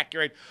 100%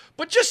 accurate,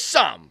 but just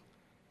some.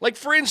 Like,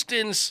 for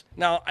instance,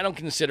 now, I don't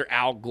consider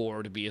Al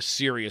Gore to be a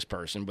serious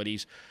person, but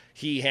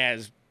he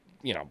has,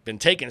 been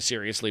taken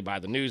seriously by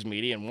the news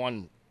media and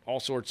won all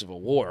sorts of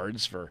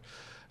awards for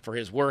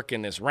his work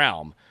in this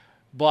realm.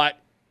 But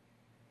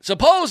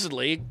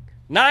supposedly,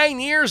 9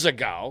 years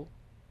ago,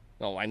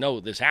 well, I know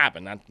this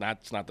happened.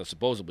 That's not the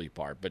supposedly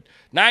part, but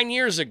 9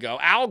 years ago,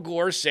 Al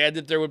Gore said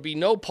that there would be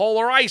no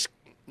polar ice,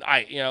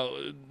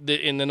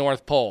 in the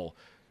North Pole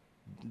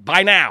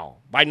by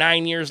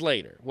 9 years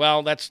later.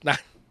 Well, that's not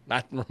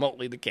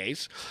remotely the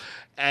case,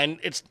 and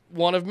it's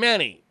one of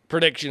many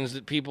predictions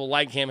that people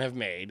like him have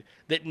made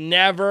that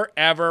never,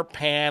 ever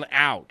pan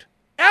out.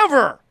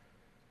 Ever!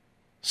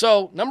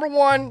 So, number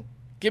one,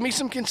 give me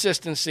some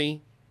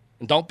consistency,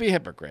 and don't be a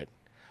hypocrite.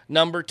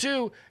 Number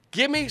two,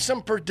 give me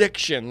some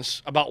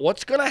predictions about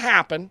what's going to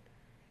happen,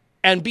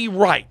 and be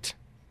right.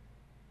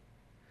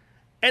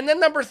 And then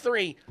number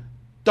three,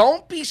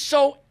 don't be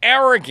so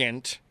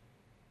arrogant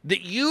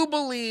that you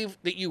believe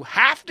that you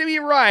have to be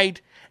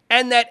right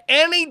and that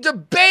any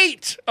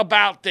debate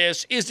about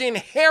this is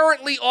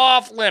inherently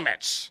off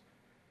limits.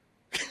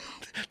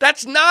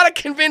 That's not a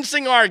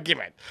convincing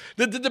argument.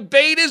 That the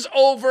debate is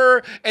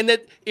over and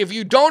that if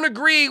you don't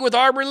agree with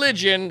our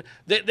religion,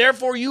 that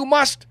therefore you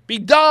must be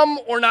dumb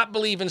or not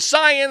believe in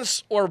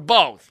science or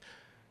both.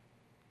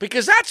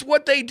 Because that's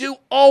what they do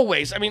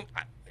always. I mean,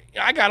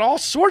 I got all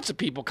sorts of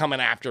people coming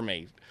after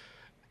me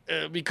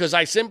because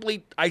I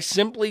simply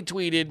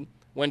tweeted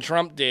when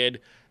Trump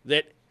did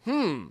that,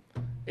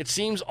 it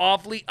seems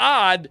awfully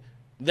odd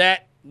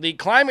that the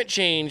climate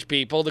change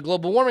people, the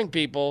global warming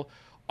people,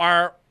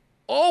 are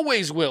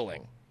always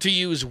willing to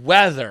use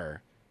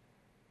weather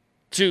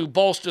to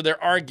bolster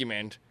their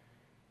argument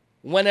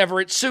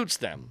whenever it suits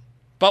them.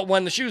 But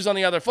when the shoe's on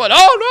the other foot,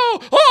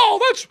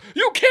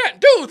 you can't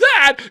do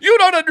that. You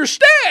don't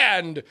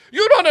understand.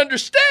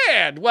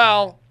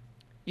 Well,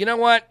 you know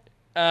what?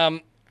 How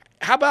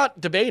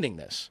about debating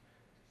this?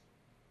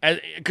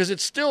 Because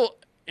it's still,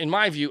 in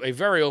my view, a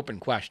very open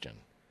question.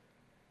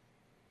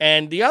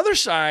 And the other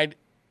side,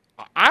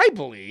 I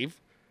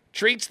believe,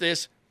 treats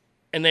this,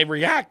 and they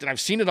react, and I've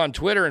seen it on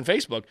Twitter and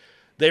Facebook,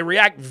 they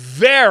react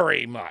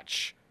very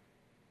much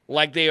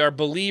like they are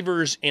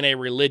believers in a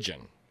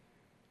religion.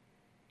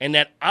 And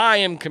that I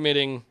am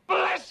committing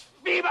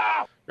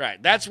blasphemer.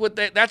 Right, that's what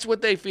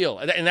they feel.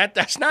 And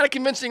that's not a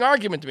convincing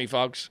argument to me,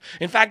 folks.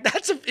 In fact,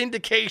 that's an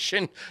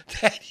indication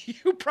that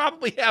you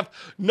probably have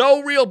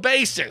no real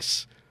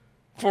basis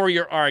for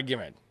your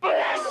argument.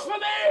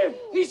 Blasphemy!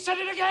 He said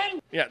it again!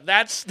 Yeah,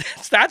 that's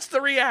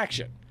the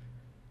reaction.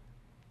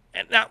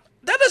 And now,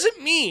 that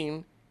doesn't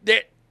mean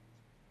that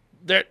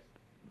they're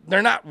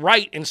not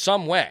right in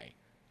some way.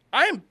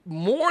 I am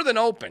more than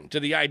open to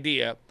the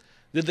idea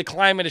that the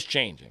climate is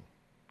changing.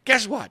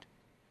 Guess what?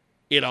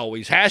 It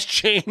always has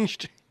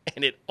changed,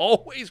 and it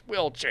always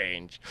will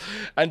change.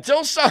 It's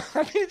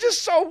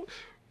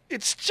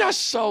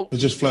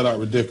just flat out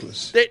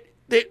ridiculous.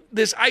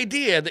 This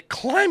idea that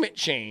climate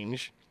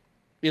change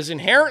is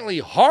inherently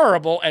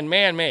horrible and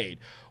man-made.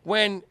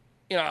 When,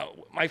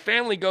 my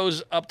family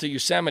goes up to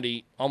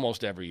Yosemite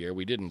almost every year.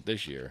 We didn't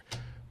this year.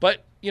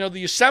 But, the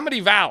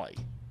Yosemite Valley.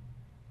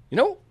 You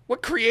know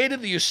what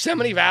created the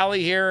Yosemite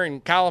Valley here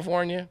in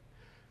California?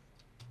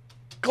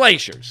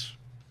 Glaciers.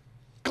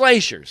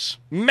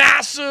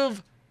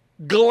 Massive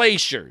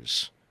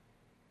glaciers.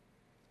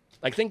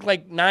 Think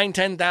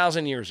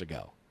 10,000 years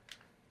ago.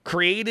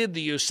 Created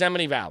the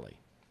Yosemite Valley.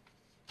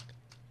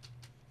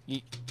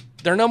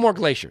 There are no more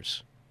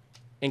glaciers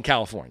in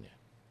California.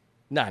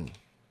 None.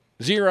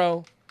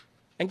 Zero.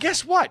 And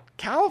guess what?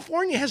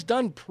 California has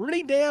done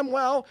pretty damn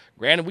well.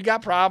 Granted, we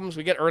got problems.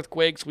 We get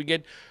earthquakes. We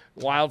get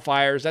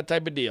wildfires, that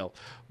type of deal.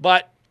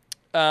 But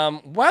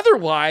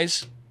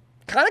weather-wise,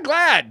 kind of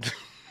glad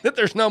that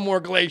there's no more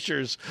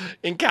glaciers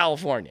in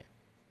California.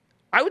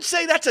 I would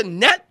say that's a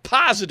net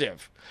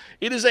positive.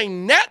 It is a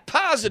net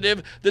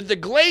positive that the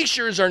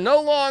glaciers are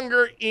no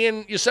longer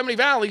in Yosemite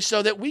Valley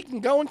so that we can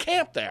go and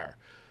camp there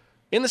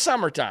in the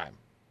summertime,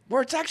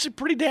 where it's actually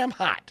pretty damn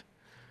hot.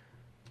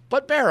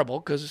 But bearable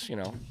because,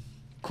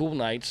 cool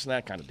nights,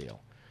 that kind of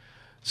deal.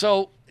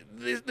 So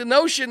the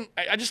notion,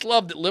 I just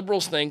love that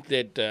liberals think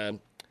that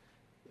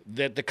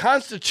the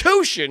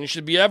Constitution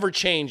should be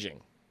ever-changing,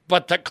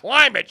 but the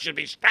climate should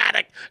be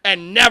static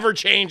and never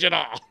change at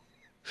all.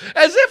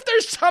 As if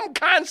there's some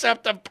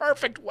concept of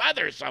perfect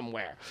weather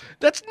somewhere.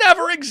 That's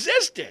never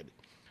existed.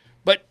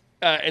 But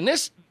in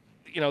this,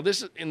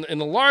 this in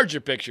the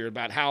larger picture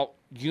about how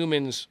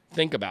humans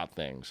think about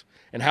things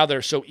and how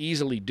they're so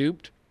easily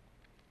duped,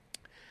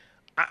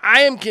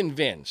 I am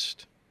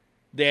convinced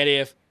that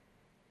if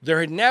there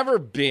had never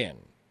been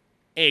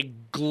a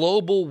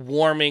global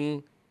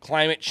warming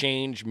climate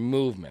change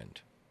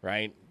movement,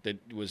 right,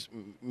 that was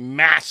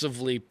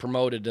massively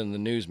promoted in the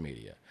news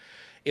media,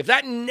 if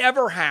that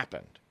never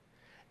happened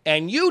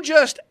and you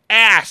just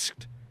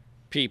asked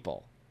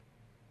people,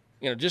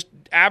 just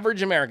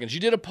average Americans, you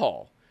did a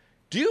poll,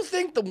 do you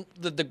think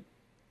the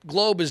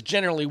globe is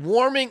generally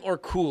warming or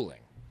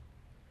cooling?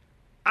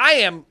 I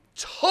am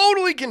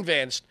totally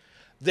convinced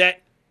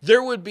that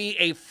there would be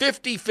a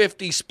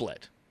 50-50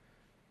 split.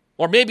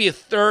 Or maybe a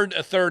third,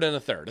 and a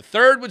third. A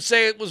third would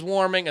say it was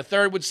warming, a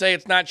third would say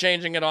it's not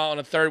changing at all, and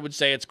a third would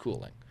say it's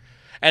cooling.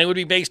 And it would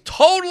be based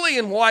totally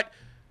in what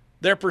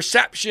their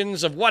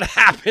perceptions of what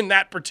happened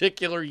that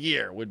particular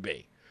year would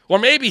be. Or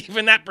maybe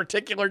even that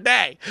particular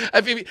day.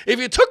 If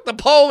you took the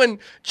poll in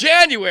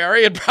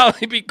January, it'd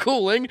probably be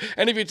cooling.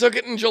 And if you took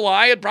it in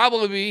July, it'd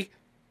probably be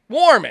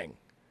warming.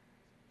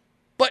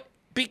 But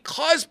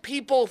because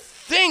people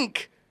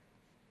think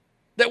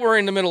that we're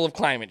in the middle of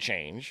climate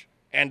change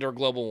and or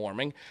global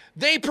warming,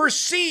 they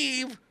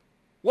perceive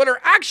what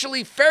are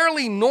actually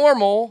fairly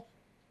normal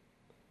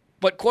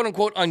but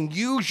quote-unquote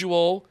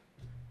unusual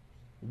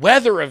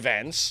weather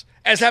events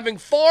as having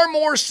far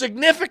more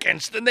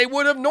significance than they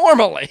would have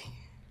normally.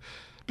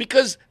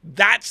 Because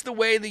that's the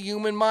way the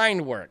human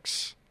mind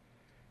works.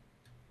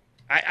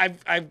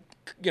 I've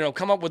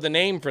come up with a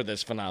name for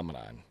this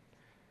phenomenon.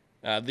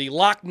 The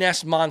Loch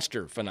Ness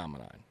Monster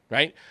phenomenon,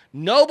 right?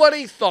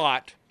 Nobody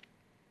thought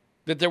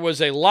that there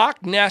was a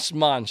Loch Ness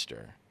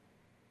Monster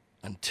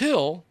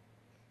until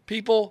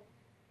people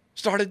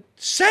started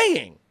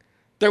saying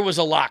there was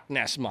a Loch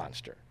Ness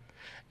Monster.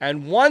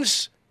 And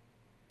once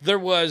there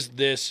was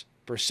this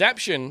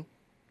perception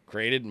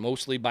created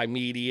mostly by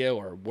media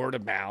or word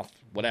of mouth,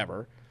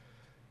 whatever,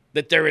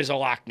 that there is a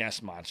Loch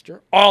Ness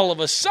Monster, all of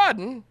a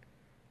sudden,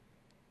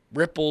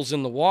 ripples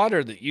in the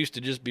water that used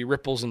to just be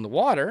ripples in the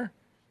water,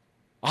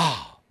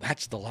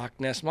 that's the Loch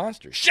Ness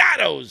Monster.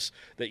 Shadows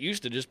that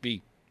used to just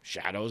be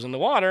shadows in the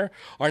water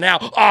are now,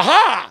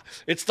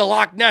 it's the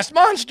Loch Ness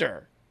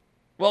Monster.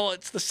 Well,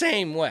 it's the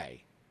same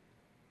way.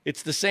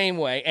 It's the same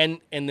way. And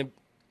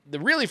the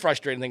really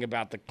frustrating thing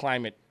about the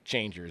climate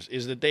changers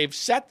is that they've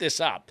set this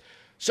up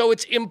so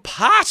it's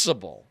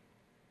impossible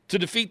to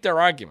defeat their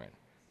argument.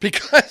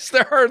 Because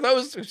there are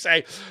those who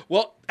say,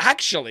 well,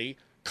 actually,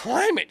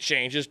 climate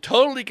change is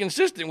totally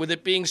consistent with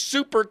it being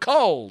super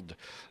cold.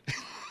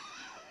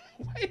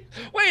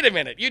 Wait a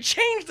minute. You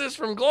changed this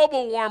from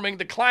global warming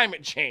to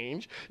climate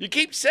change. You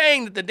keep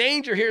saying that the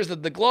danger here is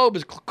that the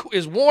globe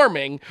is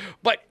warming,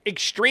 but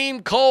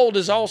extreme cold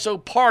is also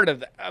part of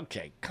that.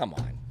 Okay, come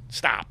on.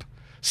 Stop.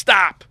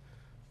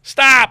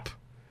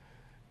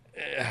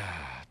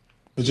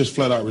 It's just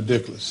flat out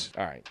ridiculous.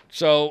 All right.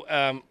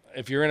 So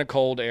if you're in a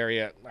cold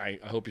area, I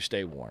hope you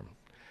stay warm.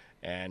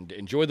 And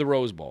enjoy the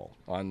Rose Bowl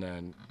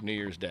on New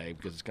Year's Day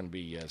because it's going to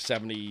be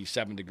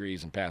 77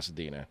 degrees in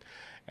Pasadena.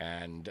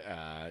 And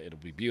it'll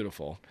be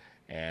beautiful.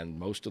 And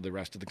most of the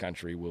rest of the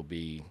country will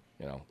be,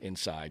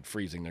 inside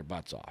freezing their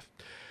butts off.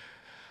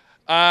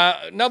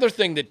 Another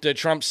thing that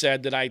Trump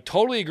said that I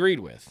totally agreed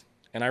with,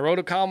 and I wrote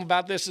a column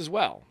about this as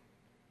well,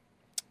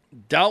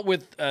 dealt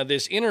with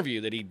this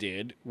interview that he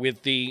did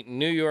with the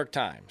New York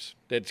Times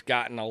that's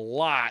gotten a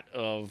lot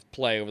of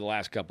play over the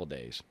last couple of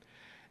days.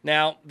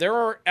 Now, there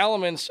are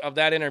elements of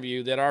that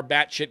interview that are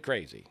batshit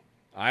crazy.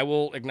 I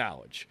will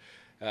acknowledge.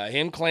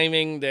 Him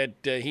claiming that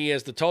he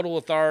has the total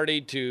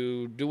authority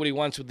to do what he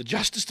wants with the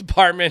Justice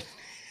Department,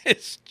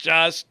 it's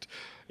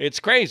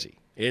crazy.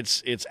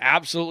 It's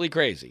absolutely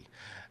crazy.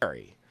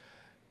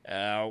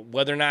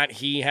 Whether or not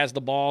he has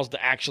the balls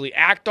to actually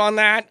act on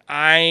that,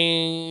 I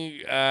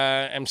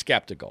am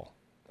skeptical.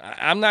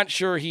 I'm not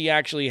sure he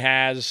actually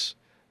has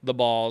the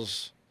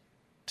balls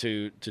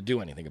to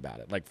do anything about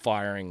it, like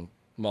firing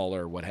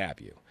Mueller or what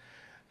have you.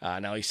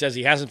 Now, he says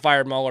he hasn't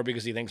fired Mueller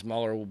because he thinks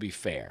Mueller will be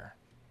fair.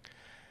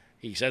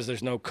 He says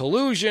there's no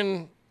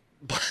collusion,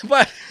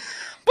 but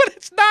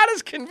it's not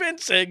as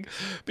convincing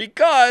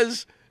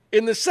because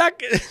in the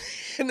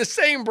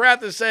same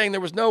breath as saying there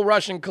was no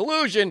Russian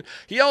collusion,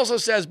 he also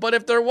says, but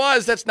if there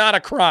was, that's not a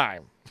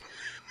crime.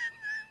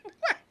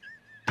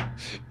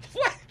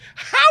 What?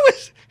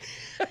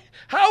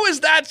 How is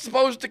that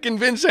supposed to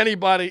convince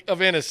anybody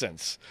of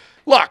innocence?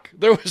 Look,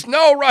 there was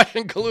no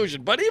Russian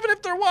collusion, but even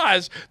if there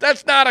was,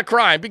 that's not a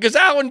crime because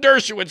Alan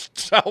Dershowitz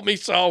told me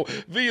so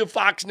via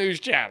Fox News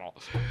Channel.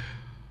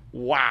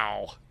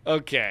 Wow.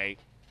 Okay.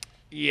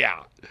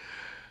 Yeah.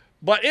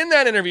 But in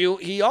that interview,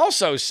 he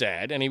also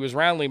said, and he was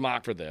roundly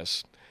mocked for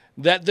this,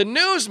 that the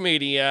news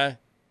media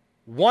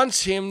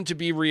wants him to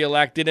be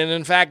reelected and,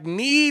 in fact,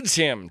 needs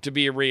him to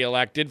be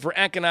reelected for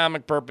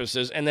economic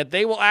purposes and that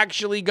they will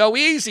actually go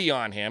easy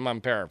on him,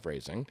 I'm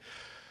paraphrasing,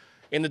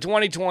 in the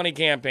 2020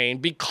 campaign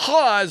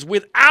because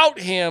without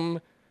him,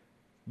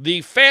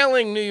 the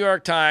failing New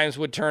York Times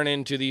would turn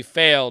into the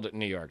failed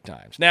New York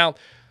Times. Now,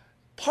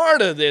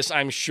 part of this,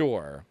 I'm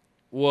sure,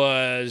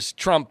 was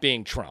Trump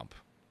being Trump,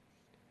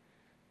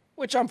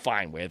 which I'm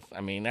fine with.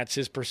 I mean, that's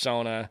his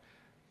persona.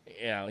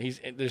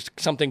 There's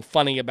something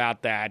funny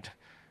about that.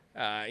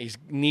 He's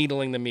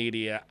needling the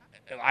media.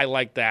 I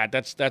like that.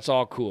 That's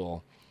all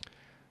cool.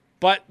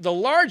 But the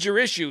larger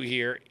issue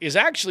here is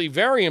actually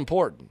very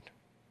important.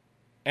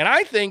 And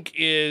I think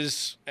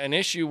is an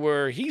issue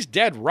where he's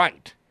dead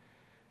right.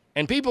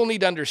 And people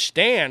need to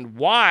understand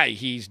why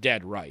he's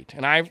dead right.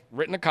 And I've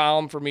written a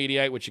column for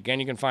Mediaite, which,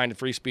 again, you can find at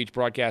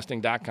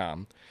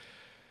freespeechbroadcasting.com,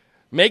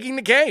 making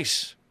the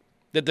case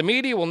that the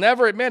media will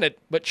never admit it,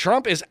 but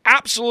Trump is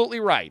absolutely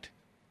right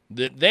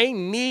that they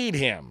need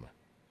him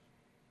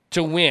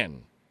to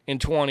win in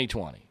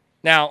 2020.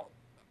 Now,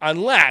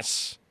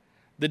 unless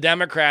the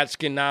Democrats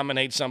can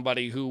nominate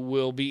somebody who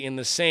will be in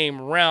the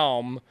same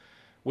realm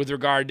with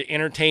regard to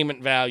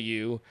entertainment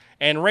value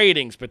and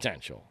ratings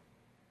potential,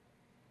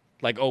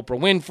 like Oprah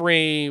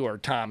Winfrey or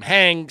Tom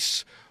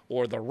Hanks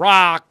or The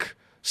Rock,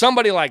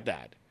 somebody like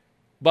that.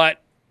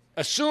 But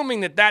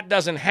assuming that that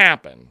doesn't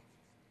happen,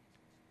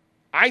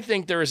 I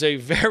think there is a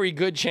very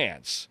good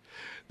chance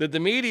that the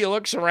media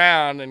looks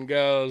around and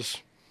goes,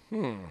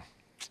 we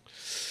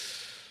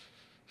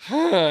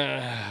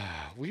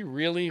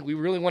really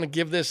want to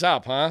give this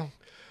up, huh?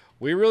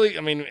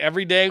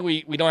 Every day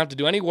we don't have to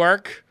do any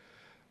work.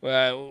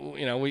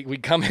 We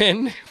come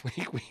in,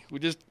 we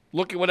just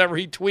look at whatever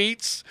he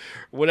tweets,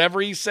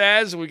 whatever he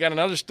says. We got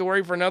another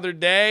story for another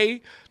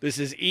day. This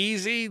is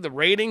easy. The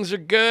ratings are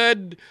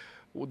good.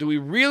 Do we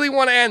really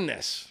want to end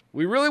this?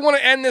 We really want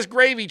to end this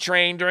gravy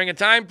train during a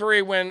time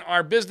period when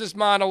our business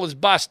model is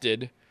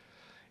busted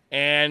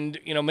and,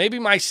 maybe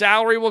my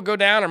salary will go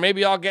down or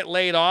maybe I'll get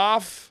laid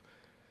off.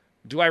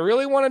 Do I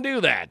really want to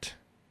do that?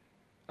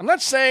 I'm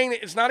not saying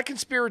that it's not a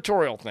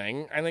conspiratorial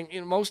thing. I think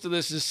most of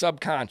this is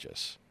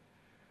subconscious.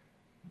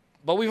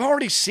 But we've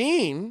already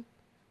seen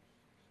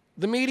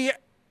the media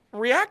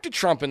react to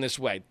Trump in this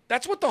way.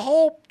 That's what the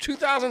whole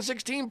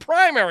 2016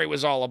 primary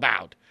was all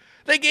about.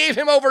 They gave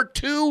him over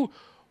 $2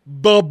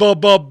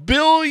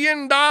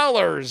 billion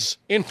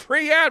in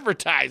free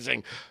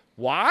advertising.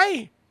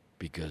 Why?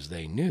 Because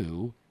they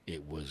knew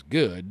it was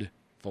good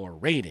for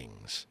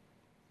ratings.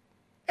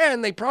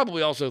 And they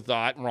probably also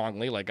thought,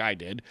 wrongly, like I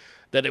did,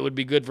 that it would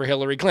be good for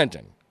Hillary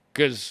Clinton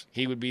because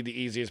he would be the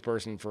easiest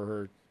person for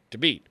her to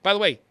beat. By the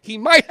way, he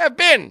might have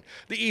been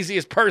the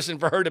easiest person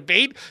for her to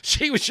beat.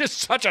 She was just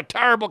such a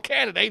terrible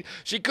candidate,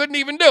 she couldn't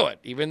even do it,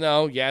 even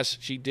though, yes,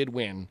 she did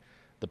win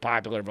the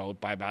popular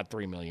vote by about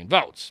 3 million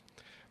votes.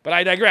 But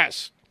I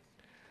digress.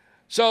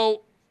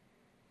 So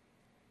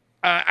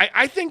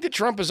I think that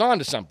Trump is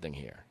onto something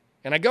here.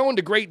 And I go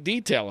into great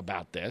detail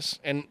about this.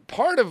 And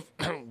part of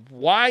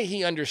why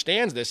he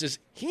understands this is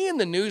he and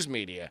the news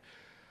media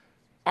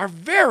are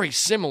very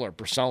similar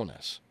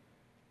personas.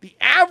 The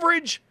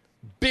average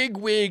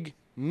bigwig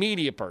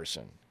media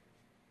person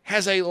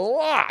has a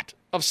lot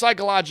of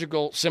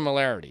psychological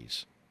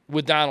similarities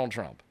with Donald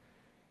Trump.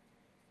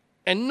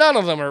 And none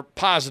of them are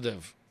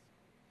positive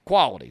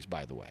qualities,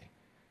 by the way.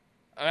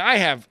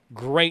 I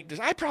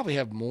probably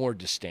have more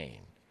disdain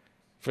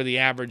for the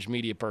average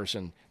media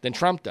person than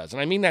Trump does.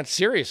 And I mean that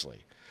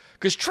seriously.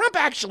 Because Trump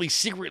actually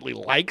secretly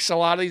likes a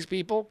lot of these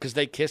people because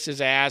they kiss his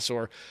ass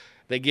or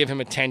they give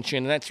him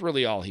attention. And that's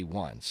really all he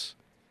wants.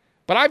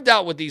 But I've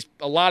dealt with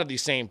a lot of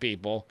these same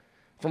people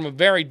from a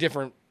very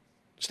different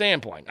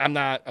standpoint. I'm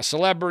not a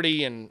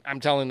celebrity and I'm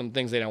telling them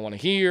things they don't want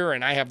to hear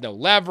and I have no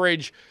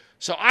leverage.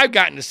 So I've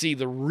gotten to see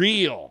the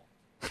real,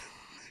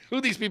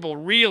 who these people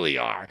really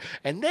are.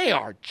 And they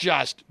are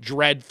just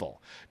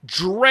dreadful.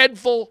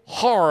 Dreadful,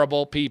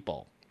 horrible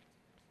people.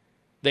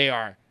 They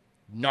are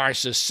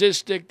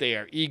narcissistic. They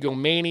are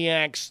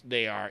egomaniacs.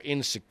 They are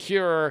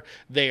insecure.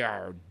 They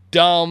are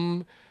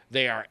dumb.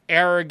 They are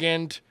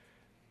arrogant.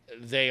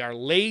 They are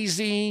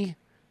lazy.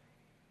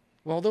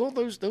 Well,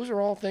 those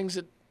are all things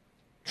that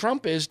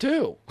Trump is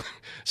too.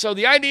 So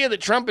the idea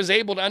that Trump is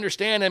able to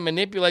understand and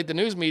manipulate the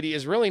news media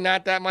is really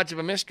not that much of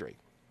a mystery.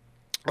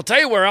 I'll tell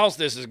you where else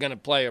this is going to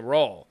play a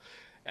role,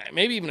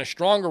 maybe even a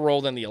stronger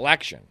role than the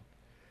election.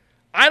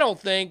 I don't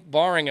think,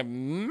 barring a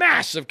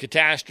massive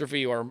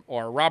catastrophe or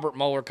Robert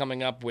Mueller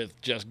coming up with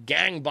just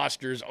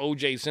gangbusters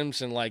O.J.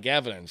 Simpson-like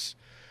evidence,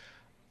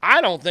 I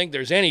don't think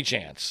there's any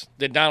chance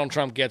that Donald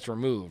Trump gets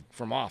removed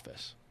from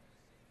office.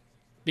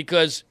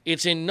 Because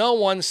it's in no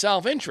one's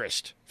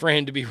self-interest for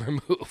him to be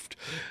removed.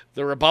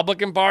 The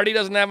Republican Party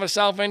doesn't have a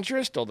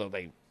self-interest, although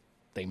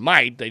they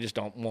might. They just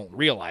won't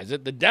realize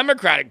it. The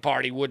Democratic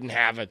Party wouldn't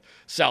have a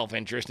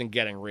self-interest in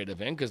getting rid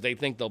of him because they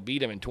think they'll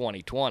beat him in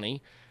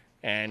 2020.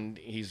 And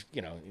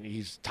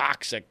he's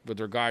toxic with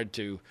regard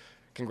to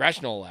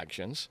congressional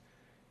elections.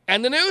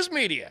 And the news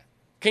media.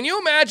 Can you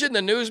imagine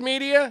the news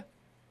media?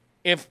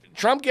 If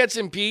Trump gets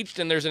impeached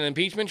and there's an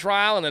impeachment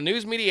trial and the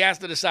news media has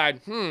to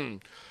decide,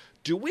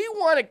 do we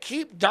want to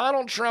keep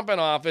Donald Trump in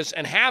office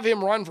and have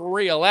him run for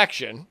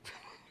re-election?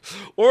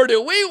 Or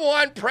do we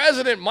want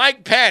President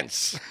Mike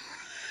Pence?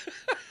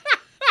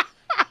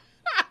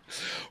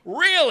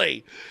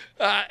 Really?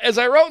 As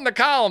I wrote in the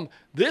column,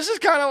 this is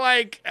kind of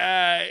like,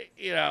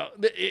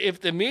 if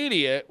the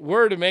media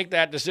were to make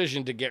that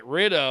decision to get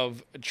rid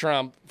of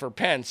Trump for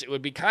Pence, it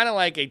would be kind of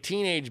like a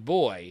teenage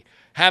boy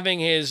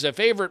having his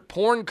favorite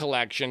porn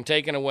collection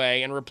taken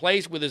away and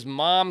replaced with his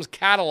mom's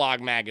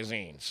catalog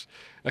magazines.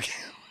 Okay.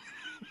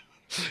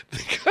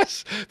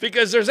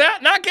 Because there's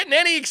not getting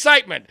any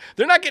excitement.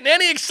 They're not getting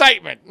any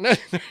excitement.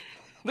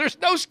 There's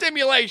no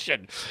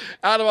stimulation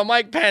out of a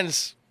Mike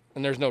Pence,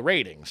 and there's no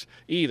ratings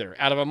either,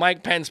 out of a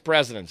Mike Pence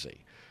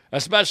presidency,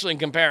 especially in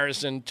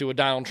comparison to a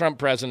Donald Trump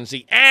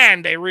presidency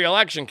and a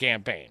re-election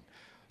campaign.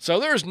 So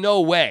there's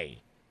no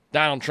way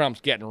Donald Trump's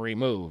getting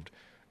removed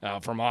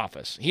from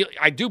office.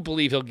 I do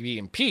believe he'll be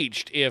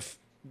impeached if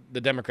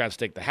the Democrats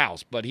take the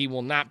House, but he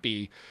will not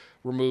be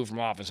removed from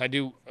office. I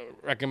do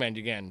recommend,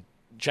 again,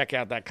 check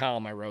out that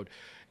column I wrote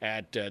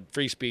at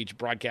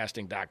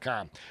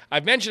freespeechbroadcasting.com.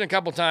 I've mentioned a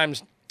couple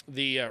times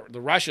the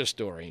Russia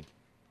story.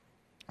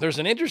 There's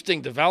an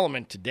interesting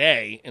development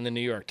today in the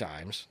New York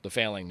Times, the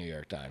failing New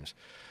York Times,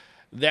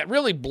 that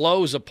really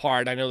blows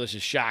apart. I know this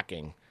is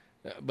shocking,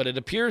 but it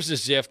appears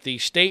as if the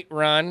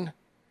state-run,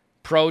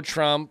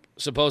 pro-Trump,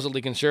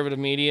 supposedly conservative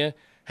media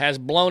has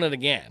blown it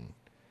again.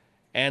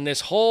 And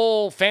this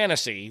whole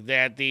fantasy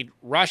that the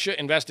Russia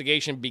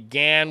investigation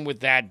began with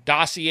that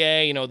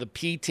dossier, the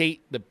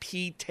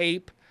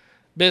P-tape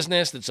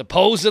business that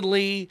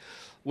supposedly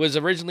was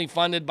originally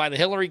funded by the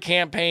Hillary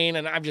campaign,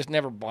 and I've just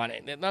never bought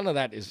it. None of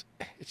that it's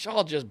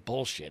all just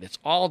bullshit. It's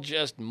all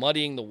just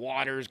muddying the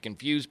waters,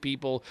 confuse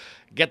people,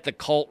 get the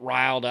cult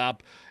riled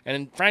up.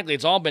 And frankly,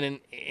 it's all been an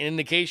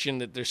indication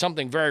that there's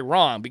something very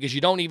wrong, because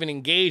you don't even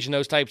engage in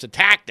those types of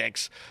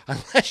tactics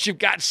unless you've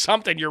got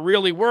something you're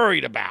really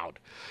worried about.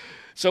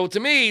 So to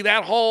me,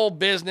 that whole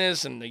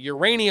business and the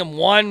Uranium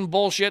One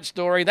bullshit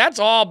story, that's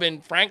all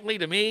been, frankly,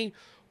 to me,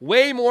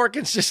 way more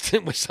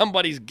consistent with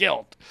somebody's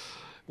guilt,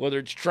 whether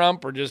it's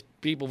Trump or just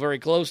people very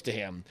close to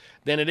him,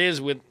 than it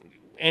is with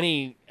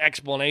any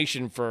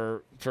explanation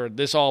for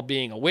this all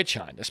being a witch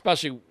hunt,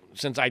 especially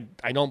since I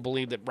don't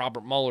believe that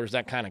Robert Mueller is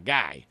that kind of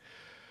guy.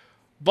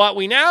 But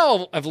we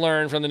now have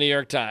learned from the New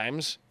York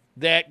Times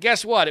that,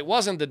 guess what? It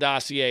wasn't the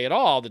dossier at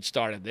all that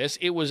started this.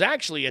 It was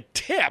actually a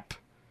tip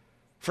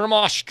from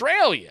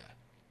Australia.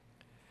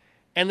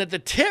 And that the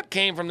tip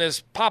came from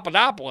this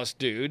Papadopoulos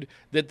dude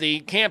that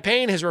the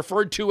campaign has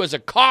referred to as a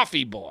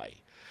coffee boy.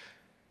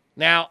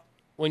 Now,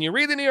 when you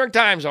read the New York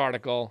Times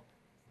article,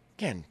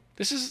 again,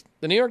 this is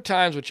the New York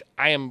Times, which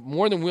I am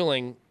more than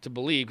willing to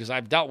believe because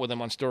I've dealt with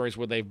them on stories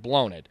where they've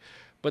blown it.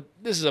 But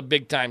this is a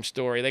big-time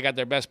story. They got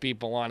their best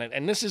people on it.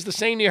 And this is the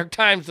same New York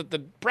Times that the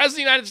President of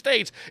the United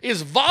States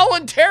is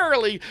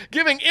voluntarily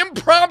giving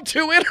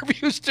impromptu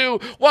interviews to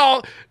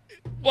while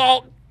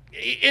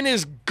in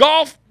his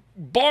golf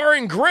bar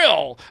and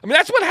grill. I mean,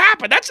 that's what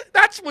happened.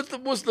 That's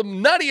what was the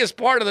nuttiest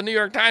part of the New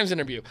York Times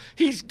interview.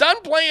 He's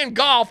done playing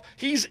golf.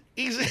 He's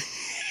in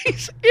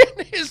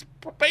his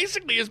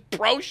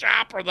pro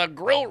shop or the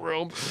grill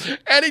room,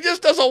 and he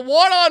just does a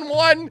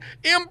one-on-one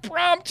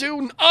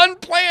impromptu,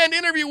 unplanned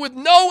interview with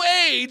no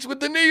aides with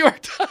the New York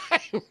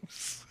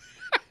Times.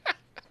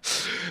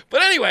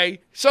 But anyway,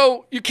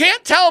 so you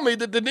can't tell me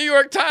that the New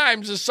York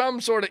Times is some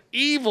sort of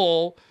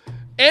evil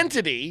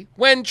entity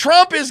when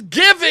Trump is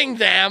giving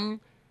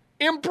them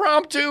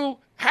impromptu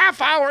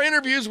half-hour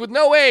interviews with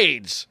no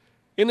aides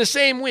in the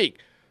same week.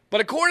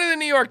 But according to the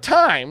New York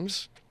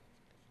Times,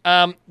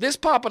 this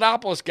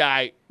Papadopoulos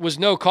guy was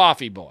no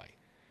coffee boy.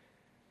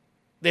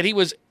 That he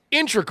was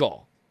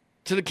integral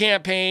to the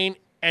campaign,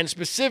 and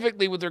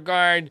specifically with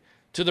regard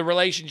to the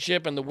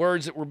relationship and the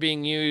words that were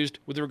being used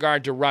with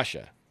regard to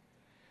Russia.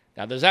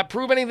 Now, does that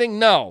prove anything?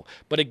 No.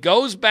 But it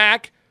goes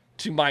back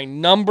to my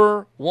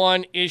number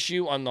one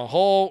issue on the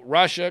whole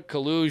Russia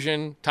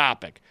collusion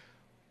topic.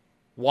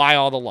 Why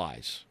all the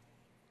lies?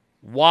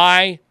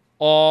 Why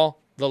all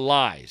the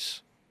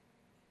lies?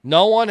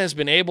 No one has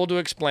been able to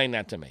explain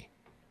that to me.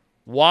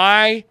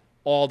 Why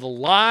all the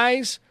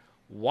lies?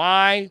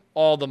 Why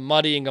all the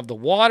muddying of the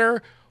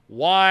water?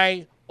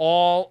 Why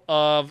all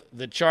of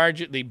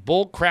the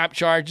bull crap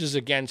charges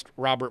against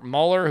Robert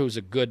Mueller, who's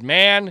a good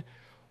man?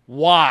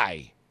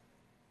 Why?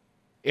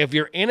 If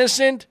you're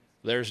innocent,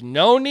 there's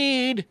no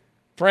need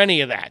for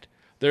any of that.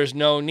 There's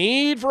no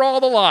need for all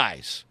the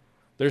lies.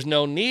 There's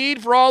no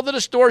need for all the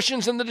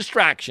distortions and the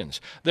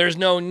distractions. There's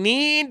no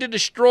need to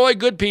destroy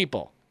good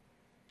people.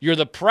 You're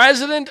the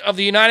President of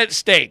the United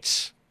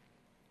States.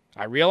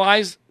 I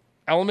realize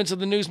elements of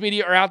the news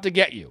media are out to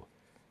get you,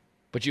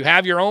 but you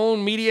have your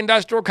own media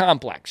industrial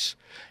complex.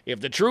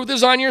 If the truth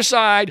is on your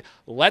side,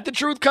 let the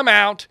truth come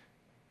out,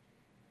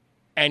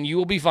 and you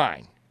will be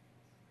fine.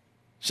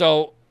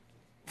 So,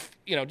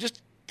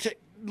 just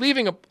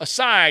leaving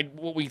aside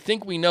what we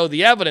think we know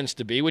the evidence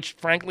to be, which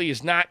frankly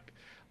is not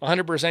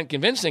 100%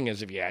 convincing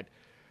as of yet,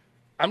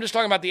 I'm just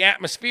talking about the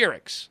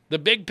atmospherics, the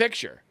big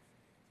picture.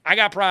 I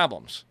got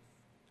problems.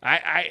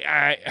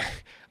 I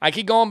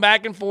keep going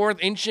back and forth,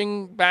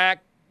 inching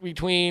back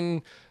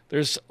between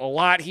there's a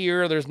lot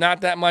here, there's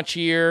not that much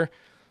here.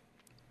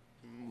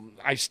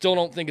 I still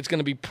don't think it's going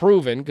to be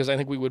proven because I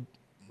think we would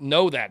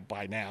know that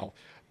by now.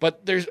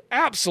 But there's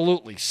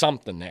absolutely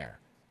something there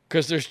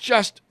because there's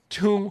just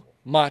too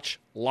much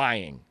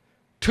lying.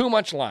 Too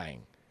much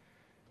lying.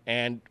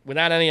 And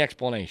without any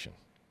explanation.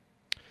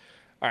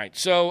 All right,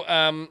 so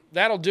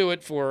that'll do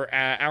it for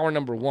hour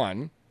number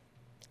one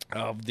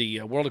of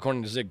the World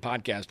According to Zig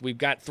podcast. We've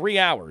got 3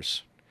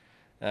 hours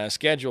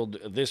scheduled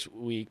this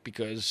week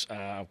because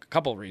a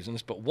couple of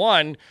reasons. But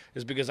one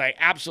is because I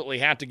absolutely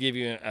have to give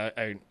you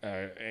an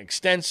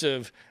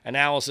extensive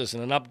analysis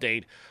and an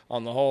update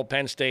on the whole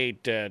Penn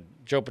State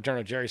Joe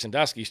Paterno, Jerry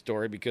Sandusky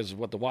story because of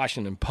what the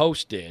Washington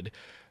Post did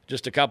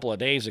just a couple of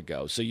days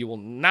ago. So you will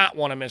not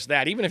want to miss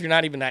that. Even if you're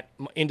not even that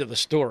into the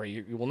story,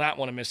 you will not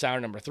want to miss hour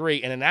number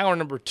 3. And in hour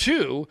number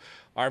 2,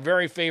 our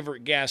very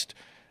favorite guest,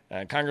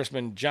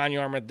 Congressman John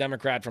Yarmuth,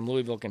 Democrat from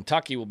Louisville,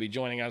 Kentucky, will be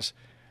joining us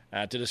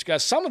to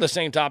discuss some of the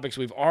same topics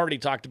we've already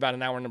talked about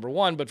in hour number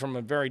 1, but from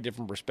a very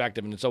different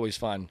perspective, and it's always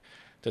fun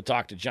to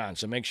talk to John.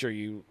 So make sure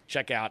you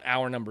check out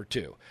hour number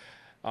 2.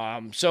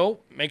 So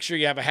make sure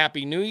you have a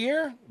happy new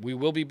year. We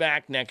will be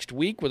back next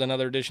week with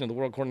another edition of the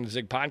World According to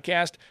Zig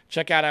podcast.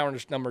 Check out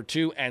hours number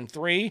 2 and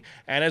 3.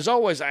 And as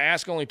always, I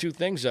ask only 2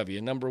 things of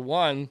you. Number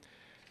 1,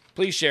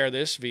 please share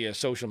this via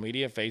social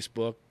media,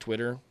 Facebook,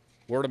 Twitter,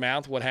 word of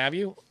mouth, what have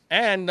you.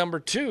 And number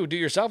 2, do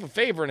yourself a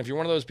favor, and if you're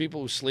one of those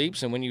people who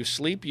sleeps, and when you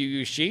sleep you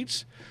use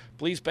sheets,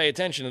 please pay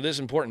attention to this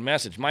important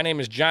message. My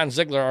name is John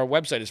Ziegler. Our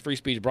website is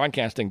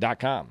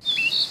freespeechbroadcasting.com.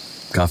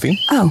 Coffee?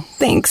 Oh,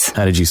 thanks.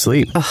 How did you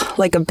sleep? Ugh,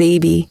 like a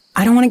baby.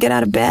 I don't want to get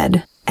out of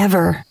bed.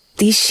 Ever.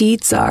 These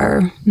sheets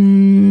are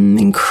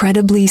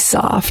incredibly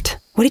soft.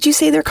 What did you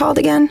say they're called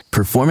again?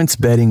 Performance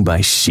bedding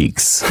by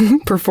Sheiks.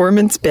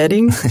 Performance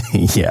bedding?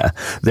 Yeah,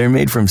 they're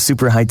made from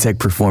super high-tech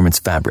performance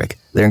fabric.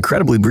 They're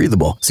incredibly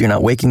breathable, so you're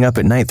not waking up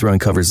at night throwing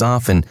covers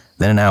off and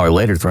then an hour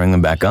later throwing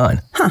them back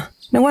on. Huh,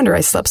 no wonder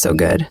I slept so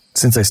good.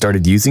 Since I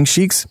started using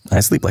Sheiks, I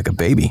sleep like a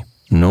baby.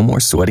 No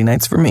more sweaty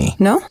nights for me.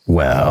 No?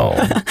 Well...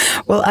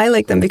 Well, I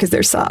like them because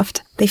they're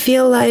soft. They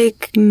feel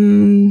like,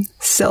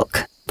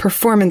 silk.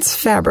 Performance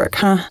fabric,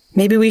 huh?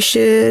 Maybe we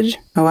should...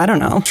 Oh, I don't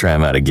know. Try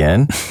them out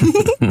again.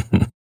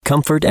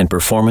 Comfort and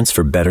performance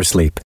for better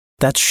sleep.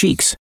 That's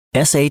Sheiks.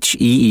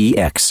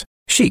 S-H-E-E-X.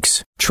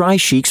 Sheiks. Try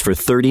Sheiks for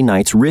 30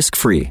 nights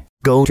risk-free.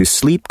 Go to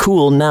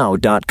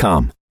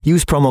sleepcoolnow.com.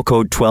 Use promo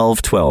code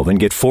 1212 and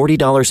get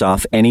 $40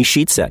 off any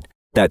sheet set.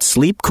 That's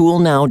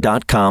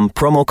sleepcoolnow.com,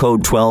 promo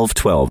code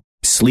 1212.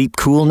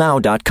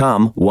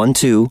 Sleepcoolnow.com,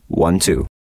 1212.